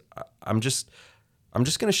 I'm just going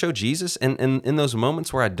to show Jesus, and in those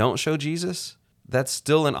moments where I don't show Jesus, that's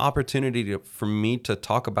still an opportunity for me to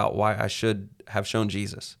talk about why I should have shown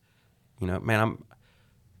Jesus. Man,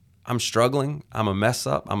 I'm struggling. I'm a mess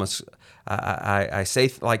up. I say,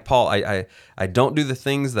 like Paul, I don't do the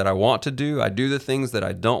things that I want to do. I do the things that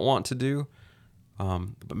I don't want to do.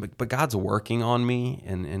 But God's working on me,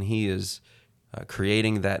 and He is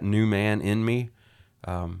creating that new man in me.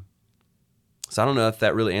 So I don't know if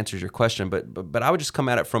that really answers your question, but I would just come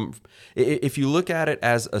at it from, if you look at it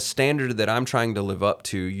as a standard that I'm trying to live up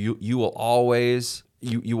to, you will always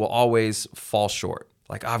fall short.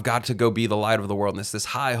 Like, I've got to go be the light of the world, and it's this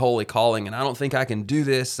high holy calling, and I don't think I can do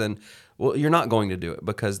this. And well, you're not going to do it,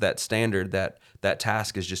 because that standard, that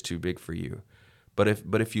task is just too big for you. But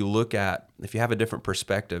if you have a different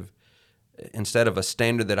perspective, instead of a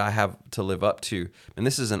standard that I have to live up to, and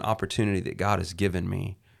this is an opportunity that God has given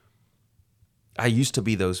me. I used to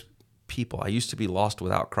be those people. I used to be lost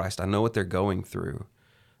without Christ. I know what they're going through.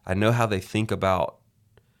 I know how they think about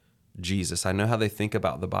Jesus. I know how they think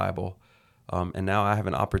about the Bible. And now I have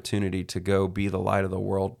an opportunity to go be the light of the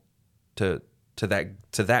world to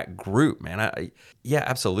that group, man. Yeah,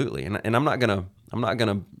 absolutely. And I'm not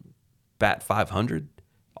gonna bat 500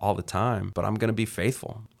 all the time, but I'm gonna be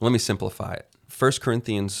faithful. Let me simplify it. 1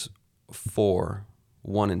 Corinthians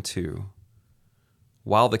 4:1-2.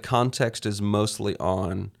 While the context is mostly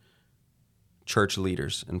on church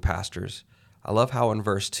leaders and pastors, I love how in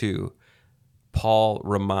verse 2, Paul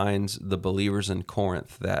reminds the believers in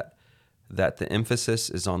Corinth that the emphasis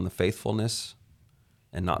is on the faithfulness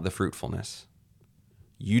and not the fruitfulness.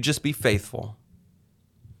 You just be faithful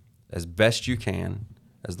as best you can,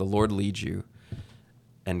 as the Lord leads you,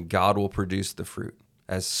 and God will produce the fruit.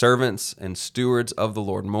 As servants and stewards of the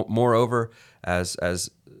Lord, moreover, as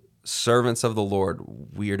servants of the Lord,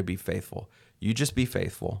 we are to be faithful. You just be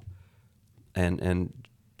faithful, and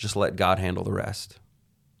just let God handle the rest.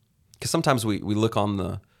 Because sometimes we look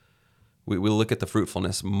on we look at the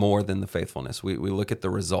fruitfulness more than the faithfulness. We look at the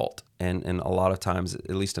result, and a lot of times,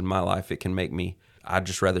 at least in my life, it can make me, I'd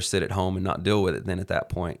just rather sit at home and not deal with it than at that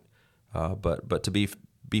point. But to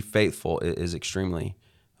be faithful is extremely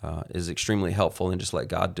helpful, and just let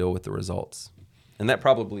God deal with the results. And that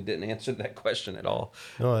probably didn't answer that question at all.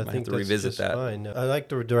 No, I Might think have to that's revisit just that. fine. I like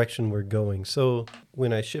the direction we're going. So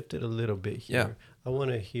when I shifted a little bit here, Yeah. I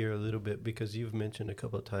want to hear a little bit, because you've mentioned a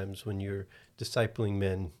couple of times when you're discipling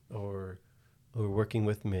men or working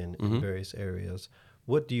with men in various areas.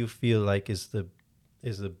 What do you feel like is the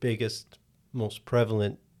biggest, most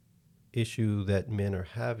prevalent issue that men are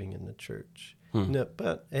having in the church? No,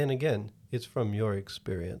 and again, it's from your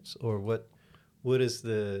experience, or what's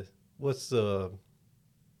the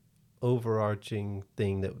overarching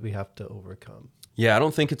thing that we have to overcome? Yeah, I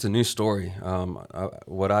don't think it's a new story.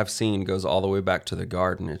 What I've seen goes all the way back to the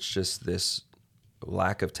garden. It's just this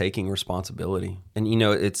lack of taking responsibility. And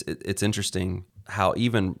it's interesting how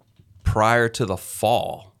even prior to the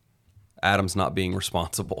fall, Adam's not being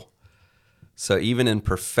responsible. So even in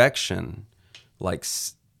perfection, like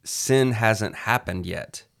sin hasn't happened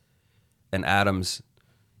yet, and Adam's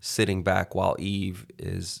sitting back while Eve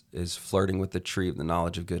is flirting with the tree of the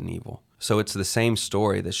knowledge of good and evil. So it's the same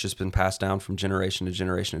story that's just been passed down from generation to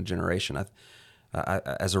generation to generation.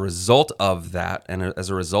 As a result of that, and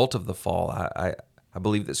as a result of the fall, I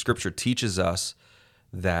believe that Scripture teaches us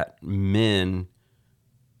that men,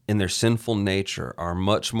 in their sinful nature, are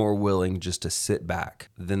much more willing just to sit back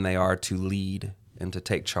than they are to lead and to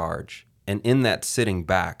take charge. And in that sitting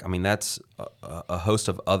back, I mean, that's a host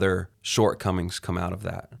of other shortcomings come out of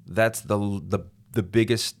that. That's the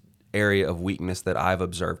biggest area of weakness that I've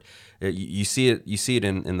observed. You see it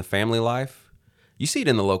in the family life. You see it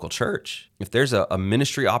in the local church. If there's a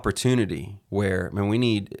ministry opportunity where, I mean,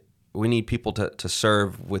 we need people to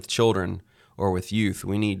serve with children or with youth.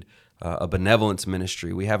 We need a benevolence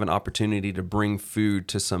ministry. We have an opportunity to bring food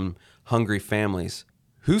to some hungry families.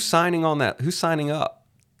 Who's signing on that? Who's signing up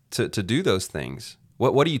to do those things?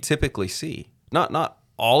 What do you typically see? Not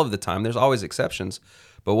all of the time. There's always exceptions,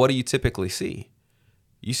 but what do you typically see?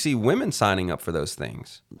 You see women signing up for those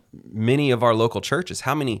things. Many of our local churches,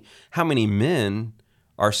 how many men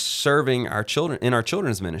are serving our children in our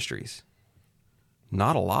children's ministries?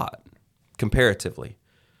 Not a lot, comparatively.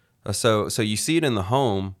 So you see it in the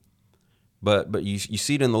home, but you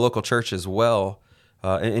see it in the local church as well,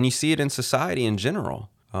 and you see it in society in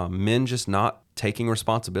general. Men just not taking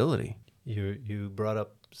responsibility. You brought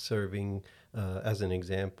up serving as an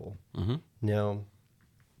example. Mm-hmm. Now,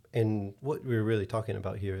 and what we're really talking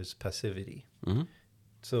about here is passivity. Mm-hmm.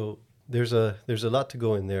 So there's a lot to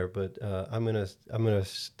go in there, but I'm gonna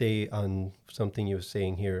stay on something you were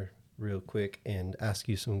saying here real quick and ask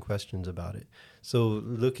you some questions about it. So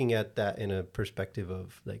looking at that in a perspective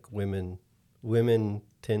of like women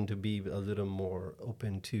tend to be a little more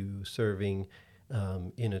open to serving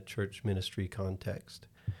in a church ministry context,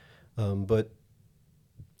 but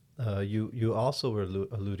you also were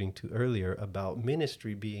alluding to earlier about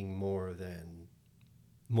ministry being more than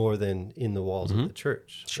in the walls of the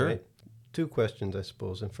church. Sure. Right? Two questions, I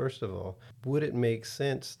suppose. And first of all, would it make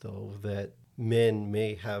sense, though, that men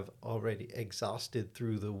may have already exhausted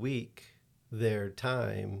through the week their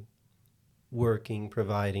time working,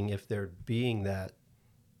 providing, if they're being that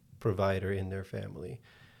provider in their family?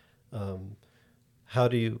 How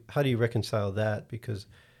do you reconcile that? Because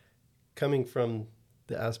coming from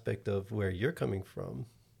the aspect of where you're coming from,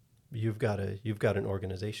 you've got an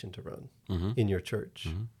organization to run in your church.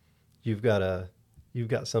 Mm-hmm.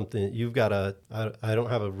 I don't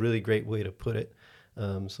have a really great way to put it,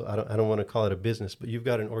 so I don't want to call it a business, but you've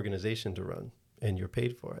got an organization to run, and you're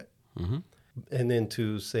paid for it. Mm-hmm. And then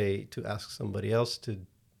to ask somebody else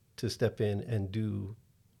to step in and do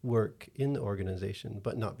work in the organization,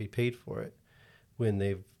 but not be paid for it, when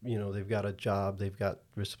they've got a job, they've got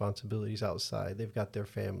responsibilities outside, they've got their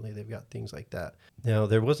family, they've got things like that. Now,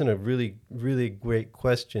 there wasn't a really, really great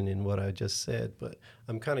question in what I just said, but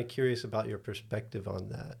I'm kind of curious about your perspective on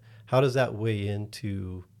that. How does that weigh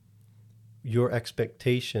into your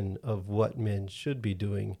expectation of what men should be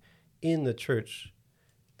doing in the church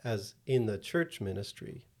as in the church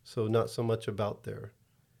ministry. So not so much about their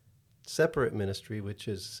separate ministry, which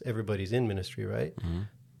is everybody's in ministry, right? Mm-hmm.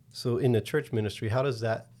 So in the church ministry, how does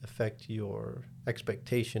that affect your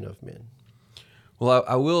expectation of men? Well,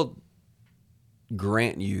 I will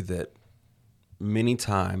grant you that many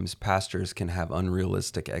times pastors can have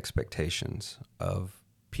unrealistic expectations of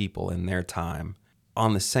people in their time.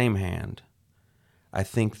 On the same hand, I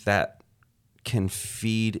think that can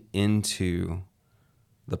feed into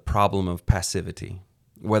the problem of passivity,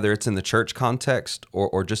 whether it's in the church context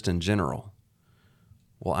or just in general.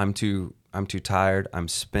 Well, I'm too tired, I'm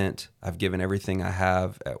spent, I've given everything I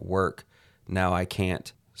have at work. Now I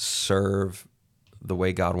can't serve the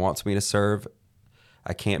way God wants me to serve.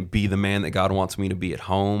 I can't be the man that God wants me to be at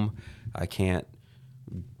home. I can't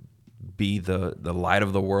be the light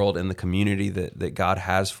of the world in the community that God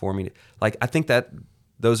has for me. Like, I think that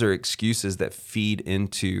those are excuses that feed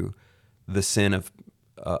into the sin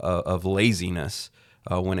of laziness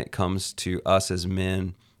when it comes to us as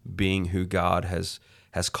men being who God has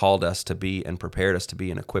called us to be and prepared us to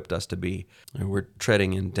be and equipped us to be. And we're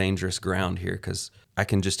treading in dangerous ground here, because I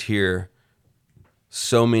can just hear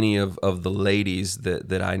so many of the ladies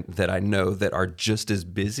that I know that are just as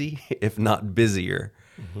busy, if not busier,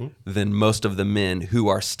 than most of the men who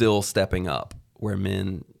are still stepping up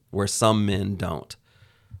where some men don't.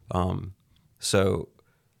 So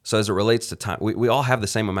as it relates to time, we all have the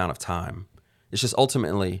same amount of time. It's just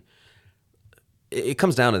ultimately, it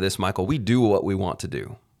comes down to this, Michael. We do what we want to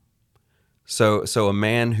do. So a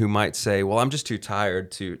man who might say, well, I'm just too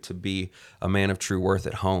tired to be a man of true worth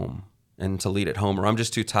at home and to lead at home, or I'm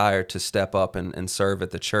just too tired to step up and serve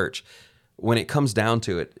at the church. When it comes down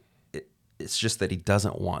to it, it's just that he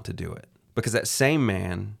doesn't want to do it. Because that same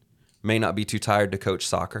man may not be too tired to coach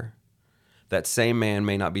soccer. That same man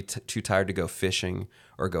may not be too tired to go fishing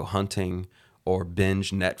or go hunting or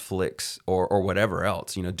binge Netflix or whatever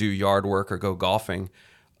else, do yard work or go golfing.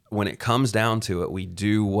 When it comes down to it, we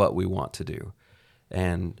do what we want to do.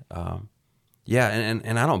 And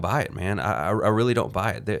and I don't buy it, man. I really don't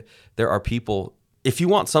buy it. There are people, if you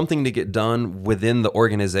want something to get done within the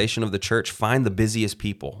organization of the church, find the busiest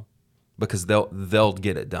people, because they'll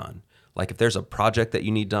get it done. Like if there's a project that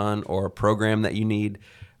you need done or a program that you need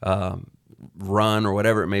run or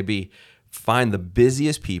whatever it may be, find the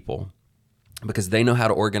busiest people, because they know how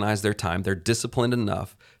to organize their time. They're disciplined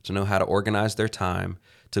enough to know how to organize their time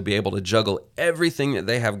to be able to juggle everything that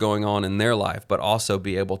they have going on in their life, but also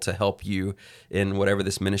be able to help you in whatever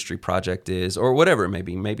this ministry project is, or whatever it may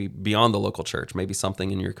be, maybe beyond the local church, maybe something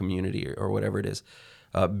in your community or whatever it is.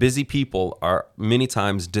 Busy people are many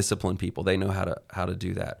times disciplined people. They know how to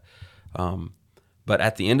do that. But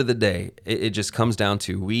at the end of the day, it just comes down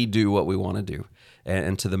to, we do what we want to do.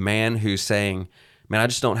 And to the man who's saying, man, I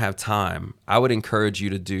just don't have time, I would encourage you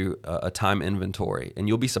to do a time inventory, and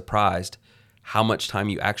you'll be surprised how much time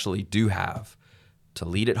you actually do have to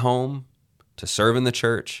lead at home, to serve in the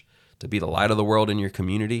church, to be the light of the world in your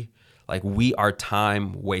community. Like, we are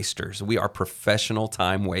time wasters. We are professional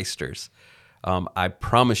time wasters. I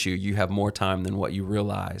promise you have more time than what you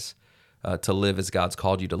realize to live as God's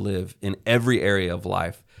called you to live in every area of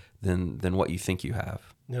life than what you think you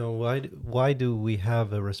have. Now, why do we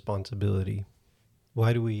have a responsibility?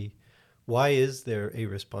 Why is there a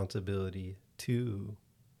responsibility to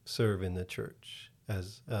serve in the church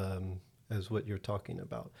as what you're talking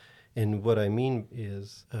about? And what I mean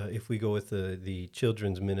is, if we go with the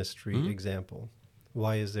children's ministry example,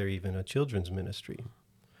 why is there even a children's ministry?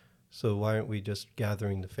 So why aren't we just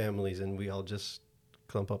gathering the families and we all just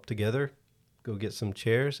clump up together, go get some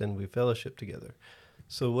chairs, and we fellowship together?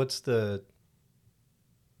 So what's the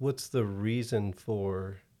reason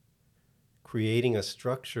for creating a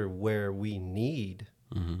structure where we need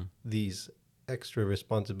these extra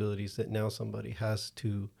responsibilities that now somebody has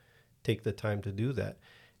to take the time to do that?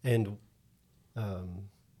 And I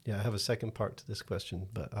have a second part to this question,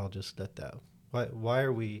 but I'll just let that. Why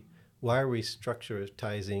are we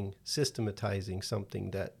systematizing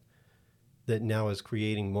something that now is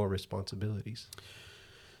creating more responsibilities?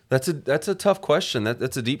 That's a tough question.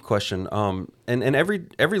 That's a deep question. And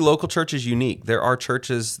every local church is unique. There are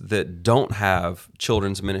churches that don't have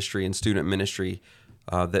children's ministry and student ministry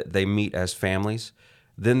that they meet as families.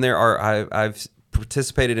 Then there are I've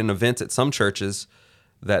participated in events at some churches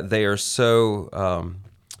that they are so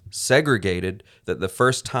segregated that the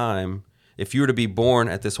first time, if you were to be born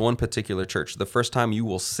at this one particular church, the first time you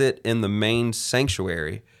will sit in the main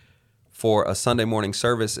sanctuary for a Sunday morning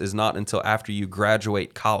service is not until after you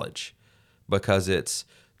graduate college, because it's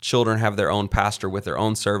children have their own pastor with their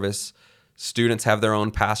own service. Students have their own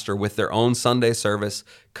pastor with their own Sunday service.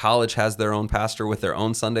 College has their own pastor with their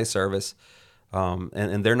own Sunday service.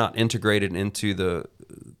 And they're not integrated into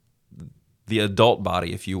the adult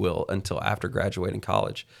body, if you will, until after graduating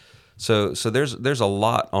college. So there's a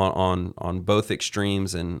lot on both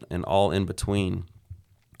extremes and all in between.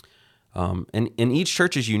 And each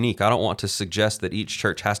church is unique. I don't want to suggest that each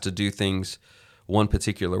church has to do things one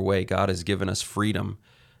particular way. God has given us freedom.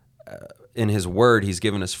 In His Word, He's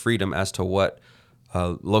given us freedom as to what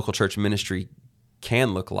local church ministry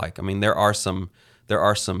can look like. I mean, there are some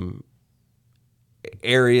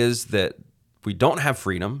areas that we don't have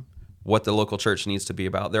freedom, what the local church needs to be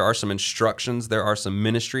about. There are some instructions, there are some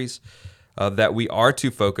ministries that we are to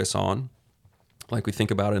focus on, like we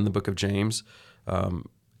think about in the book of James.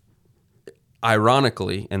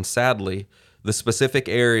 Ironically and sadly, the specific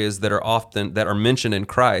areas that are mentioned in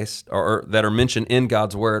Christ or that are mentioned in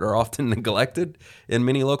God's Word are often neglected in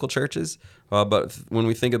many local churches. But when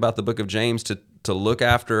we think about the book of James, to look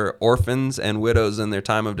after orphans and widows in their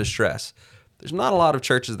time of distress, there's not a lot of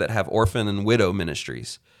churches that have orphan and widow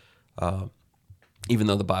ministries, even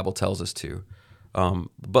though the Bible tells us to.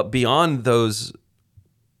 But beyond those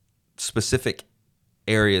specific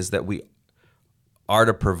areas that we are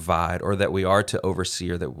to provide or that we are to oversee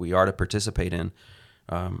or that we are to participate in,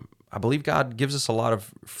 I believe God gives us a lot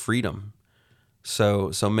of freedom.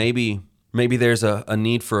 So maybe there's a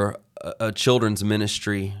need for a children's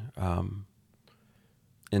ministry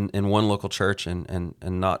in one local church and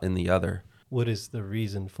not in the other. What is the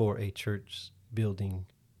reason for a church building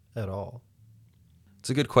at all? It's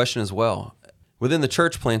a good question as well. Within the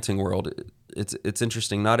church planting world, it's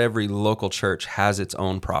interesting. Not every local church has its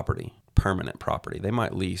own property, permanent property. They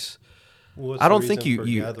might lease. What's I don't the think reason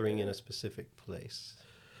you for gathering in a specific place?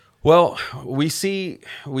 Well, we see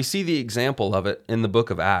the example of it in the book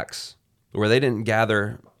of Acts, where they didn't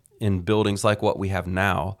gather in buildings like what we have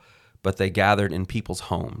now, but they gathered in people's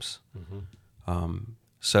homes. Mm-hmm.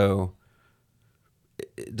 So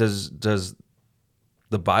does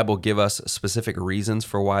the Bible give us specific reasons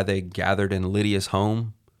for why they gathered in Lydia's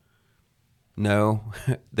home? No,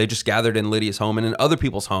 they just gathered in Lydia's home and in other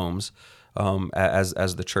people's homes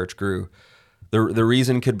as the church grew. The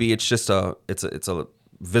reason could be it's a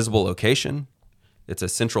visible location. It's a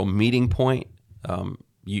central meeting point.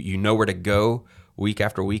 You know where to go week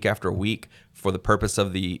after week after week for the purpose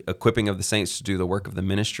of the equipping of the saints to do the work of the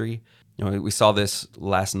ministry. You know, we saw this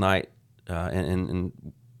last night in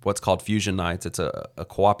what's called Fusion Nights. It's a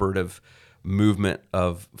cooperative movement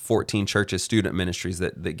of 14 churches, student ministries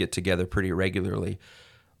that get together pretty regularly.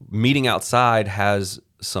 Meeting outside has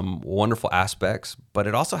some wonderful aspects, but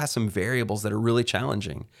it also has some variables that are really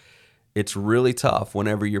challenging. It's really tough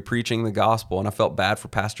whenever you're preaching the gospel, and I felt bad for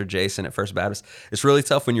Pastor Jason at First Baptist. It's really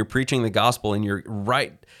tough when you're preaching the gospel and you're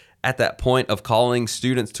right at that point of calling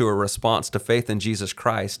students to a response to faith in Jesus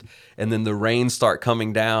Christ, and then the rains start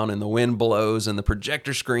coming down and the wind blows and the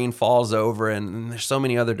projector screen falls over and there's so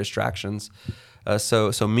many other distractions.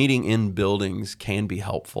 So meeting in buildings can be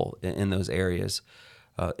helpful in those areas.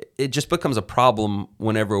 It just becomes a problem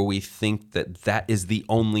whenever we think that is the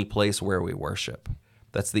only place where we worship.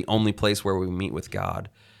 That's the only place where we meet with God.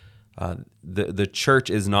 The church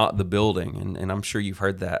is not the building, and I'm sure you've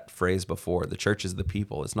heard that phrase before. The church is the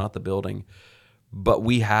people. It's not the building. But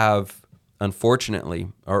we have, unfortunately,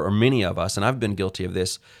 or many of us, and I've been guilty of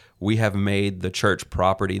this, we have made the church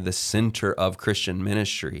property the center of Christian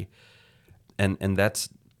ministry, and that's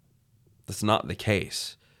not the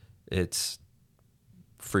case. It's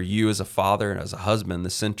for you as a father and as a husband, the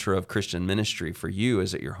center of Christian ministry for you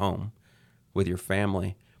is at your home with your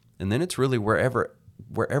family, and then it's really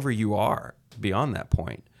wherever you are beyond that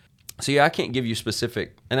point. So yeah, I can't give you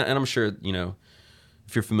specific, and I'm sure, you know,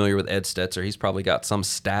 if you're familiar with Ed Stetzer, he's probably got some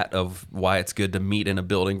stat of why it's good to meet in a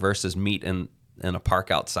building versus meet in a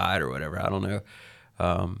park outside or whatever. I don't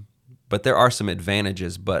know. But there are some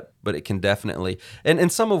advantages, but it can definitely,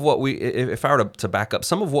 and some of what if I were to back up,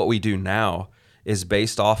 some of what we do now is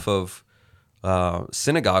based off of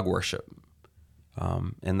synagogue worship.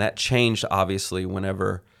 And that changed, obviously,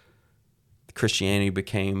 whenever Christianity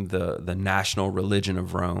became the national religion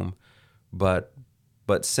of Rome. But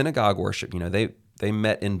synagogue worship, you know, they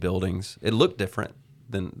met in buildings. It looked different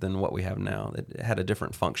than what we have now. It had a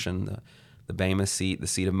different function, the Bema seat, the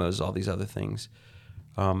seat of Moses, all these other things.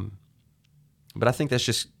 But I think that's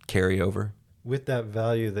just carryover. With that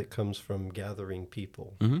value that comes from gathering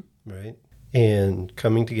people, Mm-hmm. right? And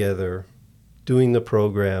coming together, doing the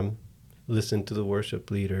program, listen to the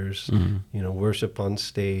worship leaders, Mm-hmm. you know, worship on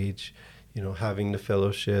stage, you know, having the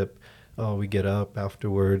fellowship. We get up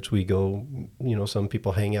afterwards, we go, you know, some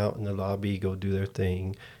people hang out in the lobby, go do their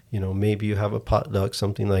thing, maybe you have a potluck,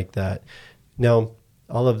 something like that. Now,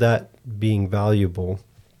 all of that being valuable,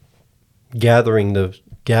 gathering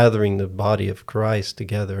the body of Christ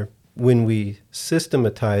together, when we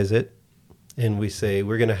systematize it and we say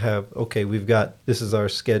we're going to have, okay, this is our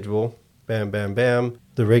schedule, bam, bam, bam,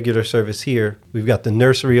 the regular service here, we've got the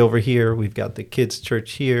nursery over here, we've got the kids'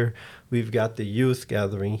 church here, we've got the youth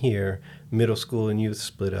gathering here, middle school and youth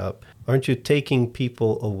split up. Aren't you taking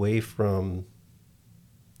people away from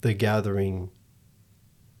the gathering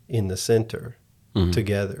in the center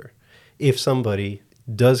together? If somebody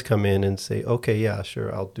does come in and say, okay, yeah,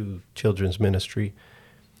 sure, I'll do children's ministry,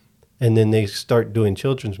 and then they start doing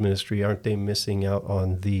children's ministry, aren't they missing out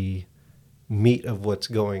on the meat of what's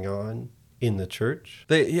going on in the church?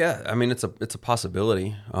 I mean, it's a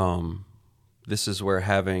possibility. This is where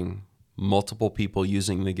having multiple people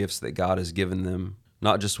using the gifts that God has given them,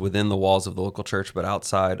 not just within the walls of the local church, but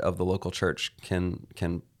outside of the local church,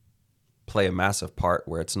 can play a massive part,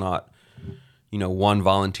 where it's not, one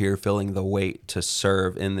volunteer filling the weight to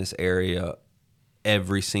serve in this area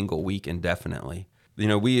every single week indefinitely.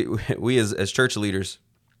 We as church leaders,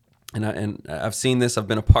 and I've seen this, I've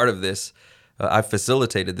been a part of this, I've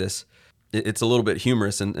facilitated this. It's a little bit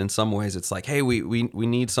humorous in some ways. It's like, hey, we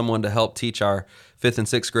need someone to help teach our 5th and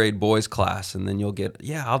 6th grade boys class. And then you'll get,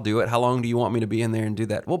 yeah, I'll do it. How long do you want me to be in there and do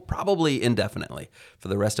that? Well, probably indefinitely for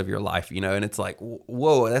the rest of your life, and it's like,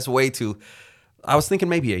 whoa, that's way too, I was thinking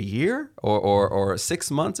maybe a year or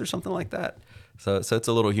 6 months or something like that. So it's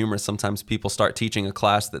a little humorous. Sometimes people start teaching a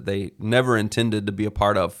class that they never intended to be a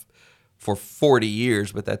part of for 40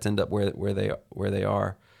 years, but that's end up where they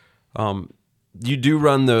are. You do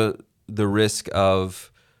run the risk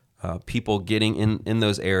of people getting in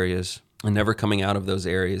those areas and never coming out of those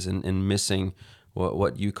areas and missing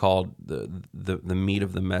what you called the meat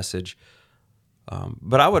of the message.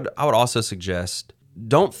 But I would also suggest,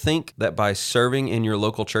 don't think that by serving in your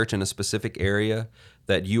local church in a specific area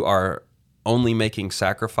that you are only making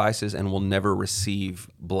sacrifices and will never receive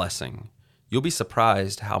blessing. You'll be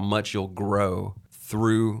surprised how much you'll grow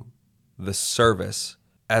through the service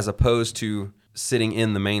as opposed to sitting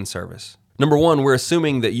in the main service. Number one, we're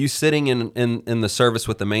assuming that you sitting in the service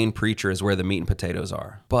with the main preacher is where the meat and potatoes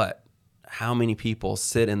are. But how many people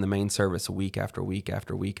sit in the main service week after week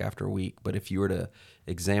after week after week? But if you were to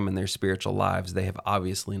examine their spiritual lives, they have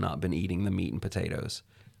obviously not been eating the meat and potatoes.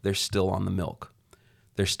 They're still on the milk.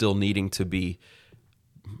 They're still needing to be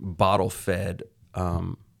bottle fed,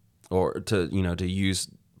 or to use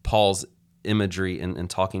Paul's imagery in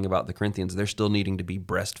talking about the Corinthians, they're still needing to be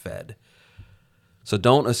breastfed. So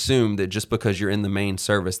don't assume that just because you're in the main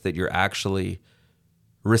service that you're actually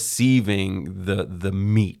receiving the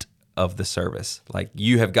meat of the service. Like,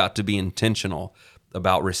 you have got to be intentional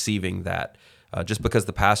about receiving that. Just because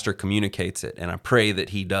the pastor communicates it, and I pray that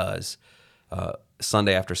he does,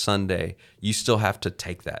 Sunday after Sunday, you still have to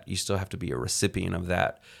take that. You still have to be a recipient of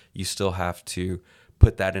that. You still have to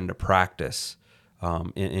put that into practice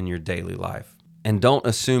in your daily life. And don't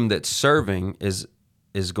assume that serving is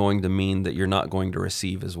going to mean that you're not going to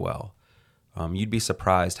receive as well. You'd be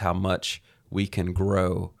surprised how much we can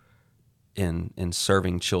grow in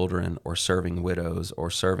serving children or serving widows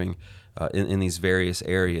or serving in these various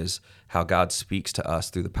areas, how God speaks to us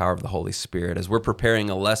through the power of the Holy Spirit. As we're preparing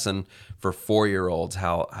a lesson for 4-year-olds,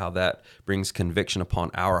 how that brings conviction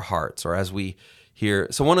upon our hearts, or as we hear.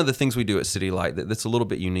 So one of the things we do at City Light that's a little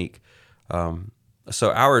bit unique.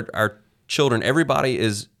 So our children, everybody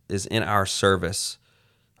is in our service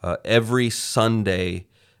every Sunday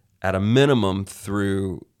at a minimum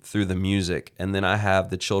through the music, and then I have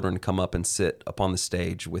the children come up and sit up on the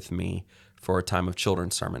stage with me for a time of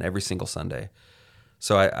children's sermon every single Sunday.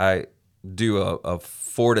 So I do a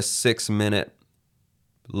 4 to 6 minute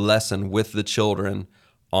lesson with the children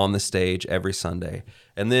on the stage every Sunday.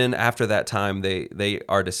 And then after that time, they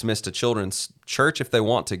are dismissed to children's church if they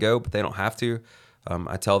want to go, but they don't have to.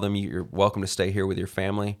 I tell them you're welcome to stay here with your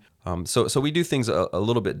family. So we do things a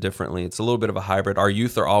little bit differently. It's a little bit of a hybrid. Our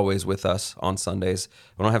youth are always with us on Sundays.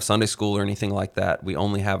 We don't have Sunday school or anything like that. We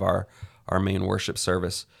only have our main worship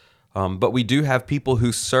service. But we do have people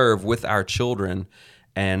who serve with our children,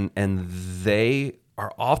 and they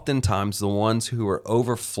are oftentimes the ones who are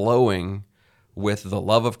overflowing with the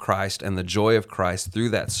love of Christ and the joy of Christ through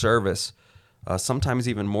that service, sometimes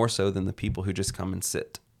even more so than the people who just come and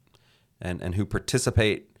sit and who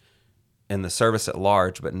participate in the service at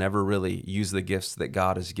large, but never really use the gifts that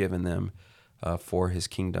God has given them for his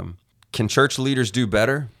kingdom. Can church leaders do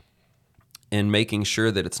better in making sure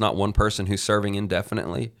that it's not one person who's serving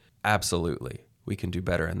indefinitely? Absolutely. We can do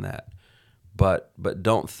better in that. But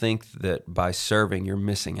don't think that by serving you're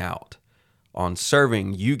missing out on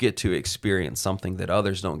serving, you get to experience something that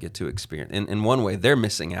others don't get to experience. In one way, they're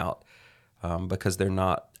missing out because they're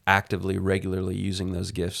not actively, regularly using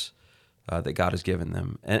those gifts that God has given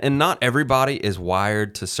them. And not everybody is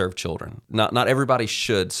wired to serve children. Not everybody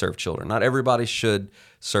should serve children. Not everybody should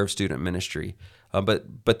serve student ministry.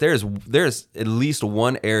 But there's at least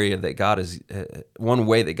one area that God is one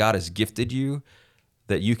way that God has gifted you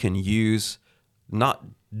that you can use, not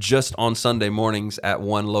just on Sunday mornings at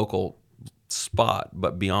one local spot,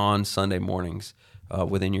 but beyond Sunday mornings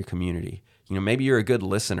within your community. Maybe you're a good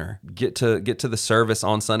listener. Get to the service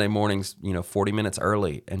on Sunday mornings, 40 minutes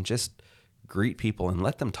early, and just greet people and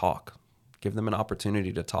let them talk. Give them an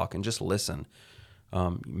opportunity to talk and just listen.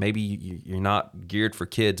 Maybe you're not geared for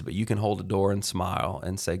kids, but you can hold a door and smile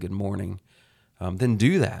and say good morning. Then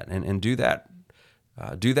do that and do that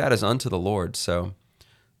as unto the Lord. So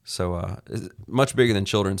it's much bigger than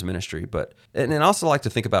children's ministry. And I also like to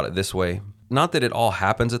think about it this way. Not that it all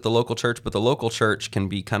happens at the local church, but the local church can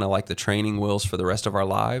be kind of like the training wheels for the rest of our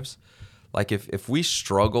lives. Like if we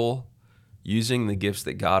struggle using the gifts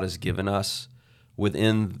that God has given us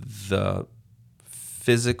within the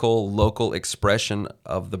physical, local expression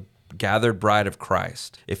of the gathered bride of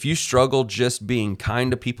Christ, if you struggle just being kind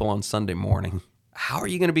to people on Sunday morning, how are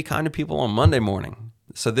you going to be kind to people on Monday morning?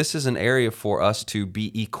 So this is an area for us to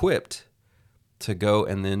be equipped to go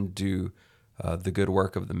and then do the good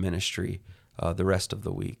work of the ministry the rest of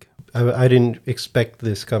the week. I didn't expect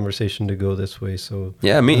this conversation to go this way. So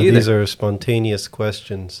yeah, me either. These are spontaneous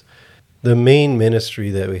questions. The main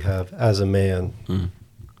ministry that we have as a man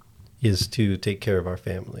is to take care of our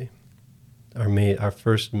family. Our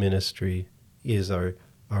first ministry is our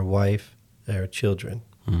wife and our children.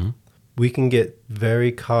 Mm-hmm. We can get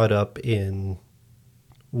very caught up in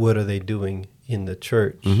what are they doing in the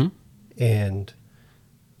church, mm-hmm. and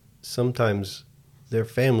sometimes their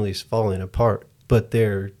family's falling apart, but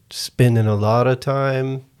they're spending a lot of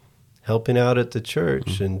time helping out at the church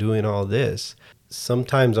mm-hmm. and doing all this.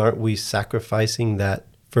 Sometimes aren't we sacrificing that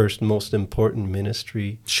first most important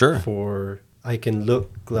ministry? Sure. For I can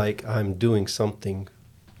look like I'm doing something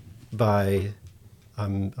by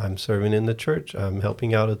I'm serving in the church, I'm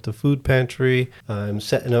helping out at the food pantry, I'm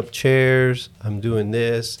setting up chairs, I'm doing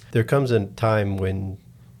this. There comes a time when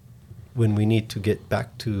we need to get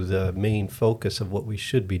back to the main focus of what we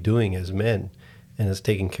should be doing as men, and is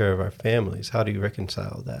taking care of our families. How do you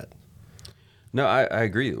reconcile that? No, I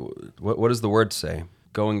agree. What does the word say?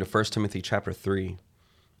 Going to 1 Timothy chapter 3,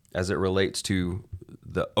 as it relates to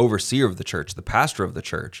the overseer of the church, the pastor of the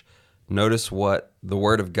church, notice what the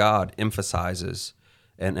word of God emphasizes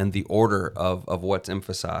and the order of what's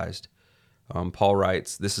emphasized. Paul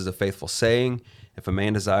writes, "This is a faithful saying. If a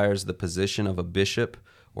man desires the position of a bishop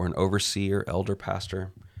or an overseer, elder,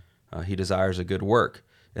 pastor, he desires a good work."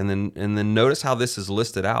 And then notice how this is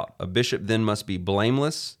listed out. A bishop then must be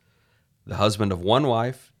blameless, the husband of one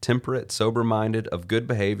wife, temperate, sober-minded, of good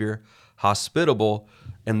behavior, hospitable,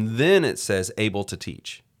 and then it says able to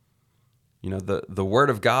teach. The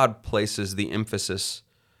Word of God places the emphasis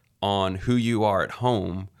on who you are at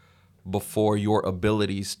home before your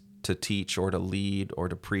abilities to teach or to lead or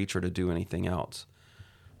to preach or to do anything else.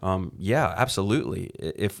 Yeah, absolutely.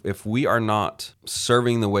 If we are not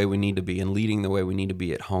serving the way we need to be and leading the way we need to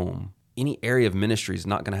be at home, any area of ministry is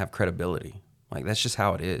not going to have credibility. Like, that's just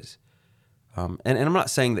how it is. And I'm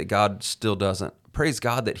not saying that God still doesn't. Praise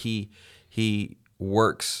God that He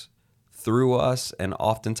works through us and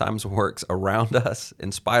oftentimes works around us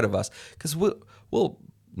in spite of us, because we'll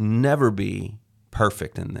never be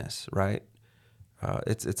perfect in this, right?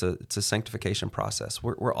 It's a sanctification process.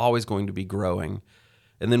 We're always going to be growing.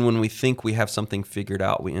 And then when we think we have something figured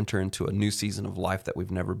out, we enter into a new season of life that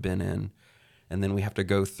we've never been in. And then we have to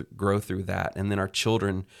grow through that. And then our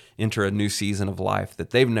children enter a new season of life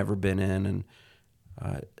that they've never been in,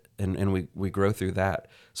 and we grow through that.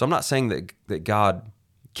 So I'm not saying that God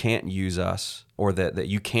can't use us, or that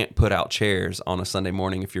you can't put out chairs on a Sunday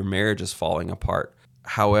morning if your marriage is falling apart.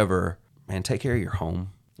 However, man, take care of your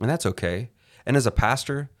home, and that's okay. And as a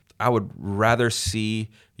pastor, I would rather see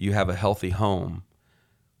you have a healthy home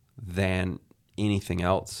than anything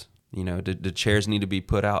else. Do chairs need to be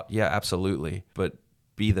put out? Yeah, absolutely. But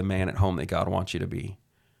be the man at home that God wants you to be.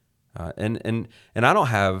 And I don't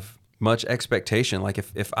have much expectation. Like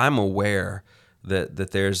if I'm aware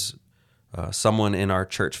that there's someone in our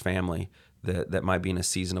church family that might be in a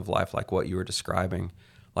season of life like what you were describing,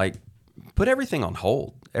 like, put everything on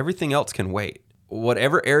hold. Everything else can wait.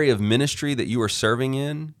 Whatever area of ministry that you are serving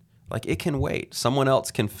in, like, it can wait. Someone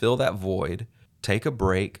else can fill that void. Take a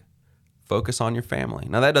break. Focus on your family.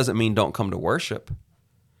 Now, that doesn't mean don't come to worship.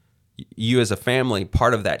 You as a family,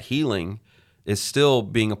 part of that healing is still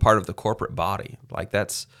being a part of the corporate body. Like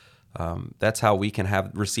that's how we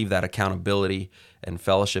can receive that accountability and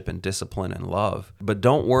fellowship and discipline and love. But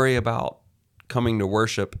don't worry about coming to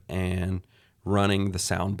worship and running the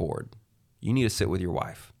soundboard. You need to sit with your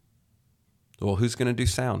wife. Well, who's going to do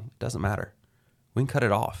sound? It doesn't matter. We can cut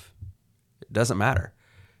it off. It doesn't matter.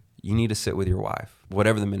 You need to sit with your wife,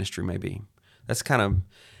 whatever the ministry may be. That's kind of,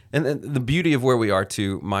 and the beauty of where we are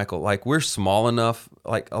too, Michael, like we're small enough,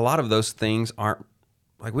 like a lot of those things aren't,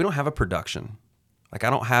 like we don't have a production. Like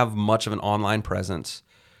I don't have much of an online presence.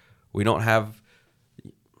 We don't have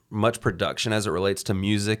much production as it relates to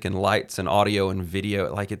music and lights and audio and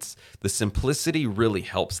video. Like it's, the simplicity really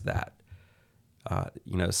helps that.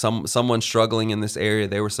 Someone struggling in this area,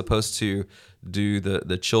 they were supposed to do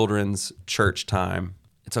the children's church time.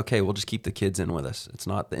 It's okay. We'll just keep the kids in with us. It's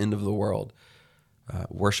not the end of the world.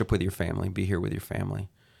 Worship with your family. Be here with your family.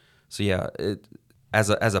 So yeah, as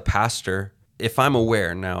a pastor, if I'm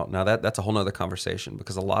aware now that's a whole nother conversation,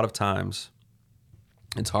 because a lot of times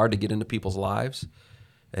it's hard to get into people's lives,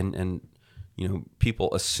 and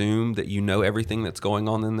people assume that you know everything that's going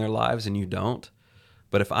on in their lives and you don't.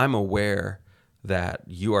 But if I'm aware that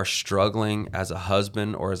you are struggling as a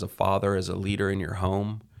husband or as a father, as a leader in your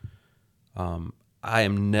home, I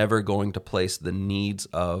am never going to place the needs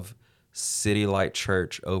of City Light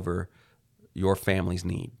Church over your family's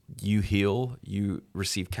need. You heal, you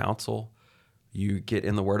receive counsel, you get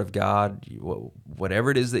in the Word of God, whatever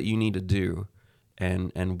it is that you need to do,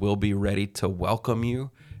 and we'll be ready to welcome you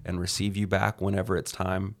and receive you back whenever it's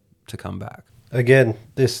time to come back. Again,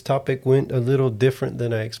 this topic went a little different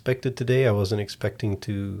than I expected today. I wasn't expecting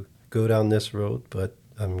to go down this road, but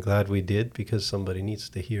I'm glad we did, because somebody needs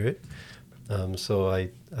to hear it. So I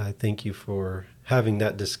thank you for having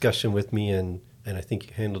that discussion with me, and I think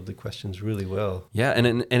you handled the questions really well. Yeah, and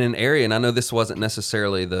in an area, and I know this wasn't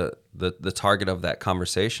necessarily the target of that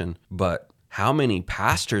conversation, but how many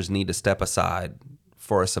pastors need to step aside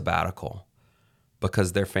for a sabbatical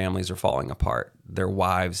because their families are falling apart? Their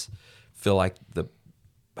wives feel like the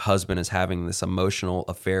husband is having this emotional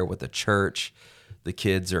affair with the church. The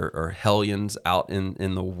kids are hellions out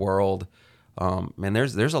in the world. Man,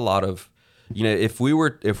 there's a lot of, if we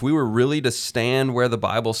were really to stand where the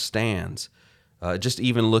Bible stands, just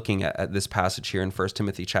even looking at this passage here in 1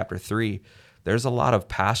 Timothy chapter 3, there's a lot of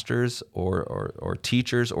pastors or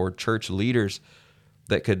teachers or church leaders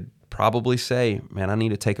that could probably say, man, I need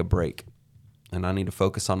to take a break and I need to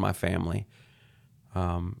focus on my family,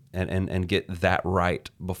 and get that right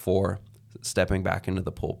before stepping back into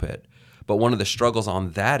the pulpit. But one of the struggles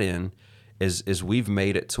on that end is we've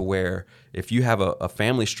made it to where if you have a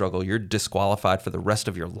family struggle, you're disqualified for the rest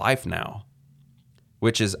of your life now,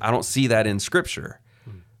 which is, I don't see that in Scripture.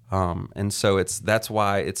 And so that's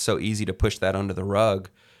why it's so easy to push that under the rug,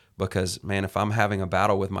 because, man, if I'm having a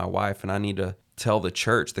battle with my wife and I need to tell the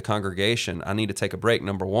church, the congregation, I need to take a break,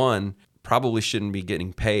 number one, probably shouldn't be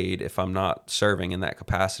getting paid if I'm not serving in that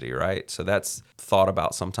capacity, right? So that's thought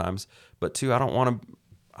about sometimes. But two, I don't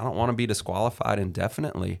want to be disqualified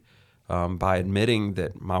indefinitely by admitting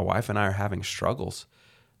that my wife and I are having struggles.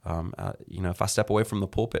 If I step away from the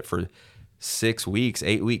pulpit for 6 weeks,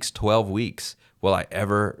 8 weeks, 12 weeks, will I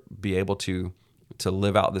ever be able to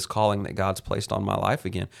live out this calling that God's placed on my life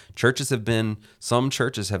again? Some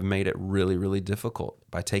churches have made it really, really difficult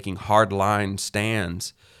by taking hard line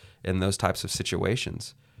stands in those types of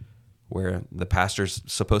situations where the pastor's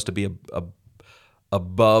supposed to be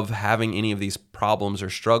above having any of these problems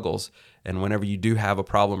or struggles. And whenever you do have a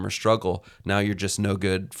problem or struggle, now you're just no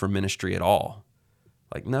good for ministry at all.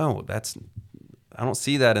 Like, no, I don't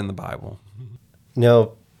see that in the Bible.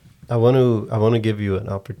 Now, I want to give you an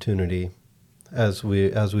opportunity as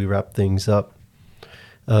we wrap things up.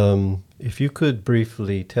 If you could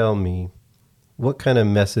briefly tell me, what kind of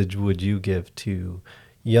message would you give to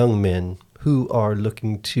young men who are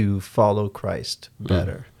looking to follow Christ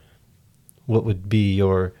better? What would be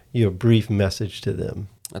your brief message to them?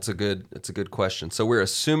 That's a good question. So we're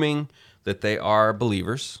assuming that they are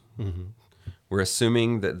believers. Mm-hmm. We're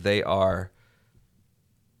assuming that they are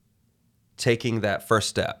taking that first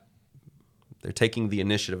step. They're taking the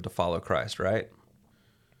initiative to follow Christ, right?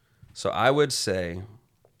 So I would say,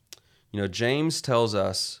 James tells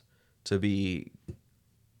us to be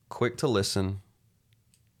quick to listen,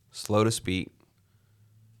 slow to speak,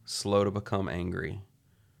 slow to become angry.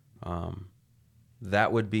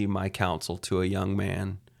 That would be my counsel to a young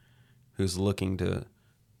man who's looking to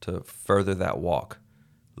further that walk.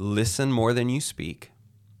 Listen more than you speak.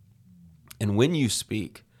 And when you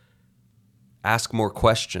speak, ask more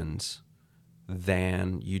questions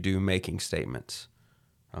than you do making statements.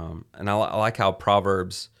 And I like how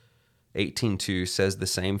Proverbs 18:2 says the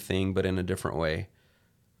same thing, but in a different way.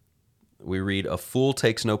 We read, "A fool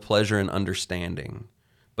takes no pleasure in understanding,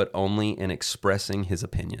 but only in expressing his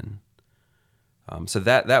opinion." So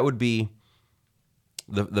that would be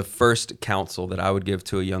the first counsel that I would give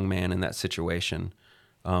to a young man in that situation.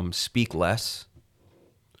 Speak less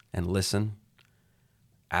and listen.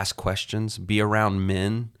 Ask questions. Be around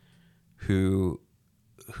men who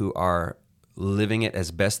are living it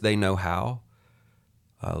as best they know how.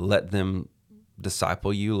 Let them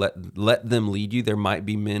disciple you. Let them lead you. There might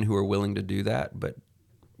be men who are willing to do that, but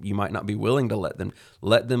you might not be willing to let them.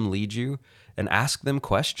 Let them lead you and ask them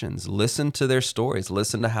questions. Listen to their stories.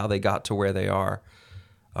 Listen to how they got to where they are.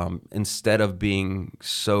 Instead of being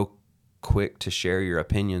so quick to share your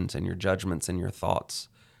opinions and your judgments and your thoughts,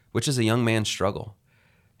 which is a young man's struggle.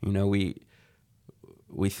 You know, we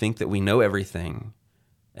think that we know everything,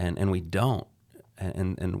 and we don't,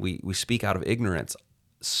 and we speak out of ignorance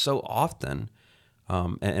so often,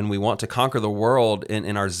 and we want to conquer the world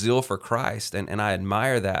in our zeal for Christ, and I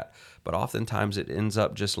admire that, but oftentimes it ends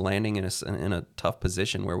up just landing in a tough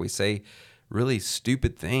position where we say really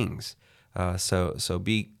stupid things. So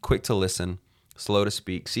be quick to listen, slow to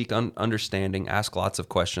speak, seek understanding, ask lots of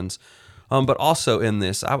questions, but also in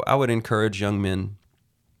this, I would encourage young men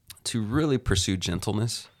to really pursue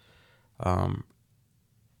gentleness.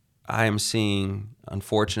 I am seeing,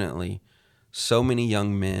 unfortunately, so many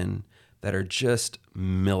young men that are just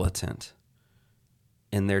militant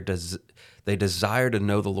in they desire to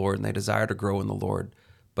know the Lord and they desire to grow in the Lord,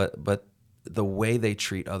 but the way they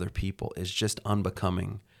treat other people is just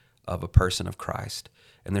unbecoming of a person of Christ.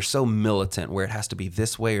 And they're so militant where it has to be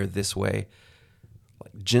this way or this way.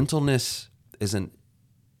 Like, gentleness is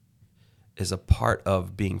a part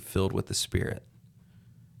of being filled with the Spirit.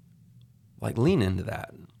 Like, lean into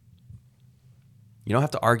that. You don't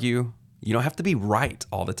have to argue. You don't have to be right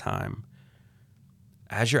all the time.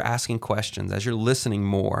 As you're asking questions, as you're listening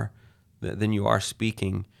more than you are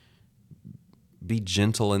speaking, be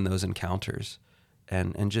gentle in those encounters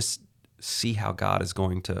and just see how God is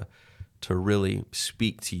going to really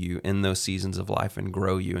speak to you in those seasons of life and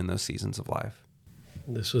grow you in those seasons of life.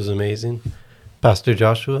 This was amazing. Pastor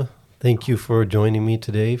Joshua, thank you for joining me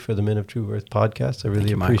today for the Men of True Worth podcast. I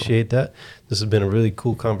really appreciate that. This has been a really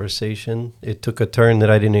cool conversation. It took a turn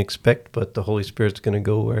that I didn't expect, but the Holy Spirit's going to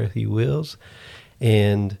go where he wills.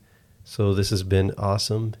 And so this has been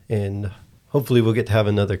awesome. And hopefully we'll get to have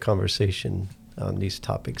another conversation on these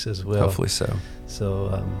topics as well. Hopefully so.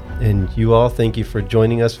 So, and you all, thank you for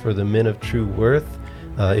joining us for the Men of True Worth.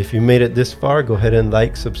 If you made it this far, go ahead and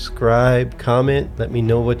like, subscribe, comment. Let me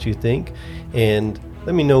know what you think. And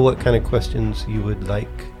let me know what kind of questions you would like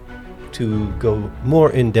to go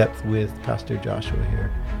more in depth with Pastor Joshua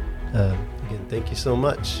here. Again, thank you so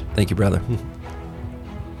much. Thank you, brother.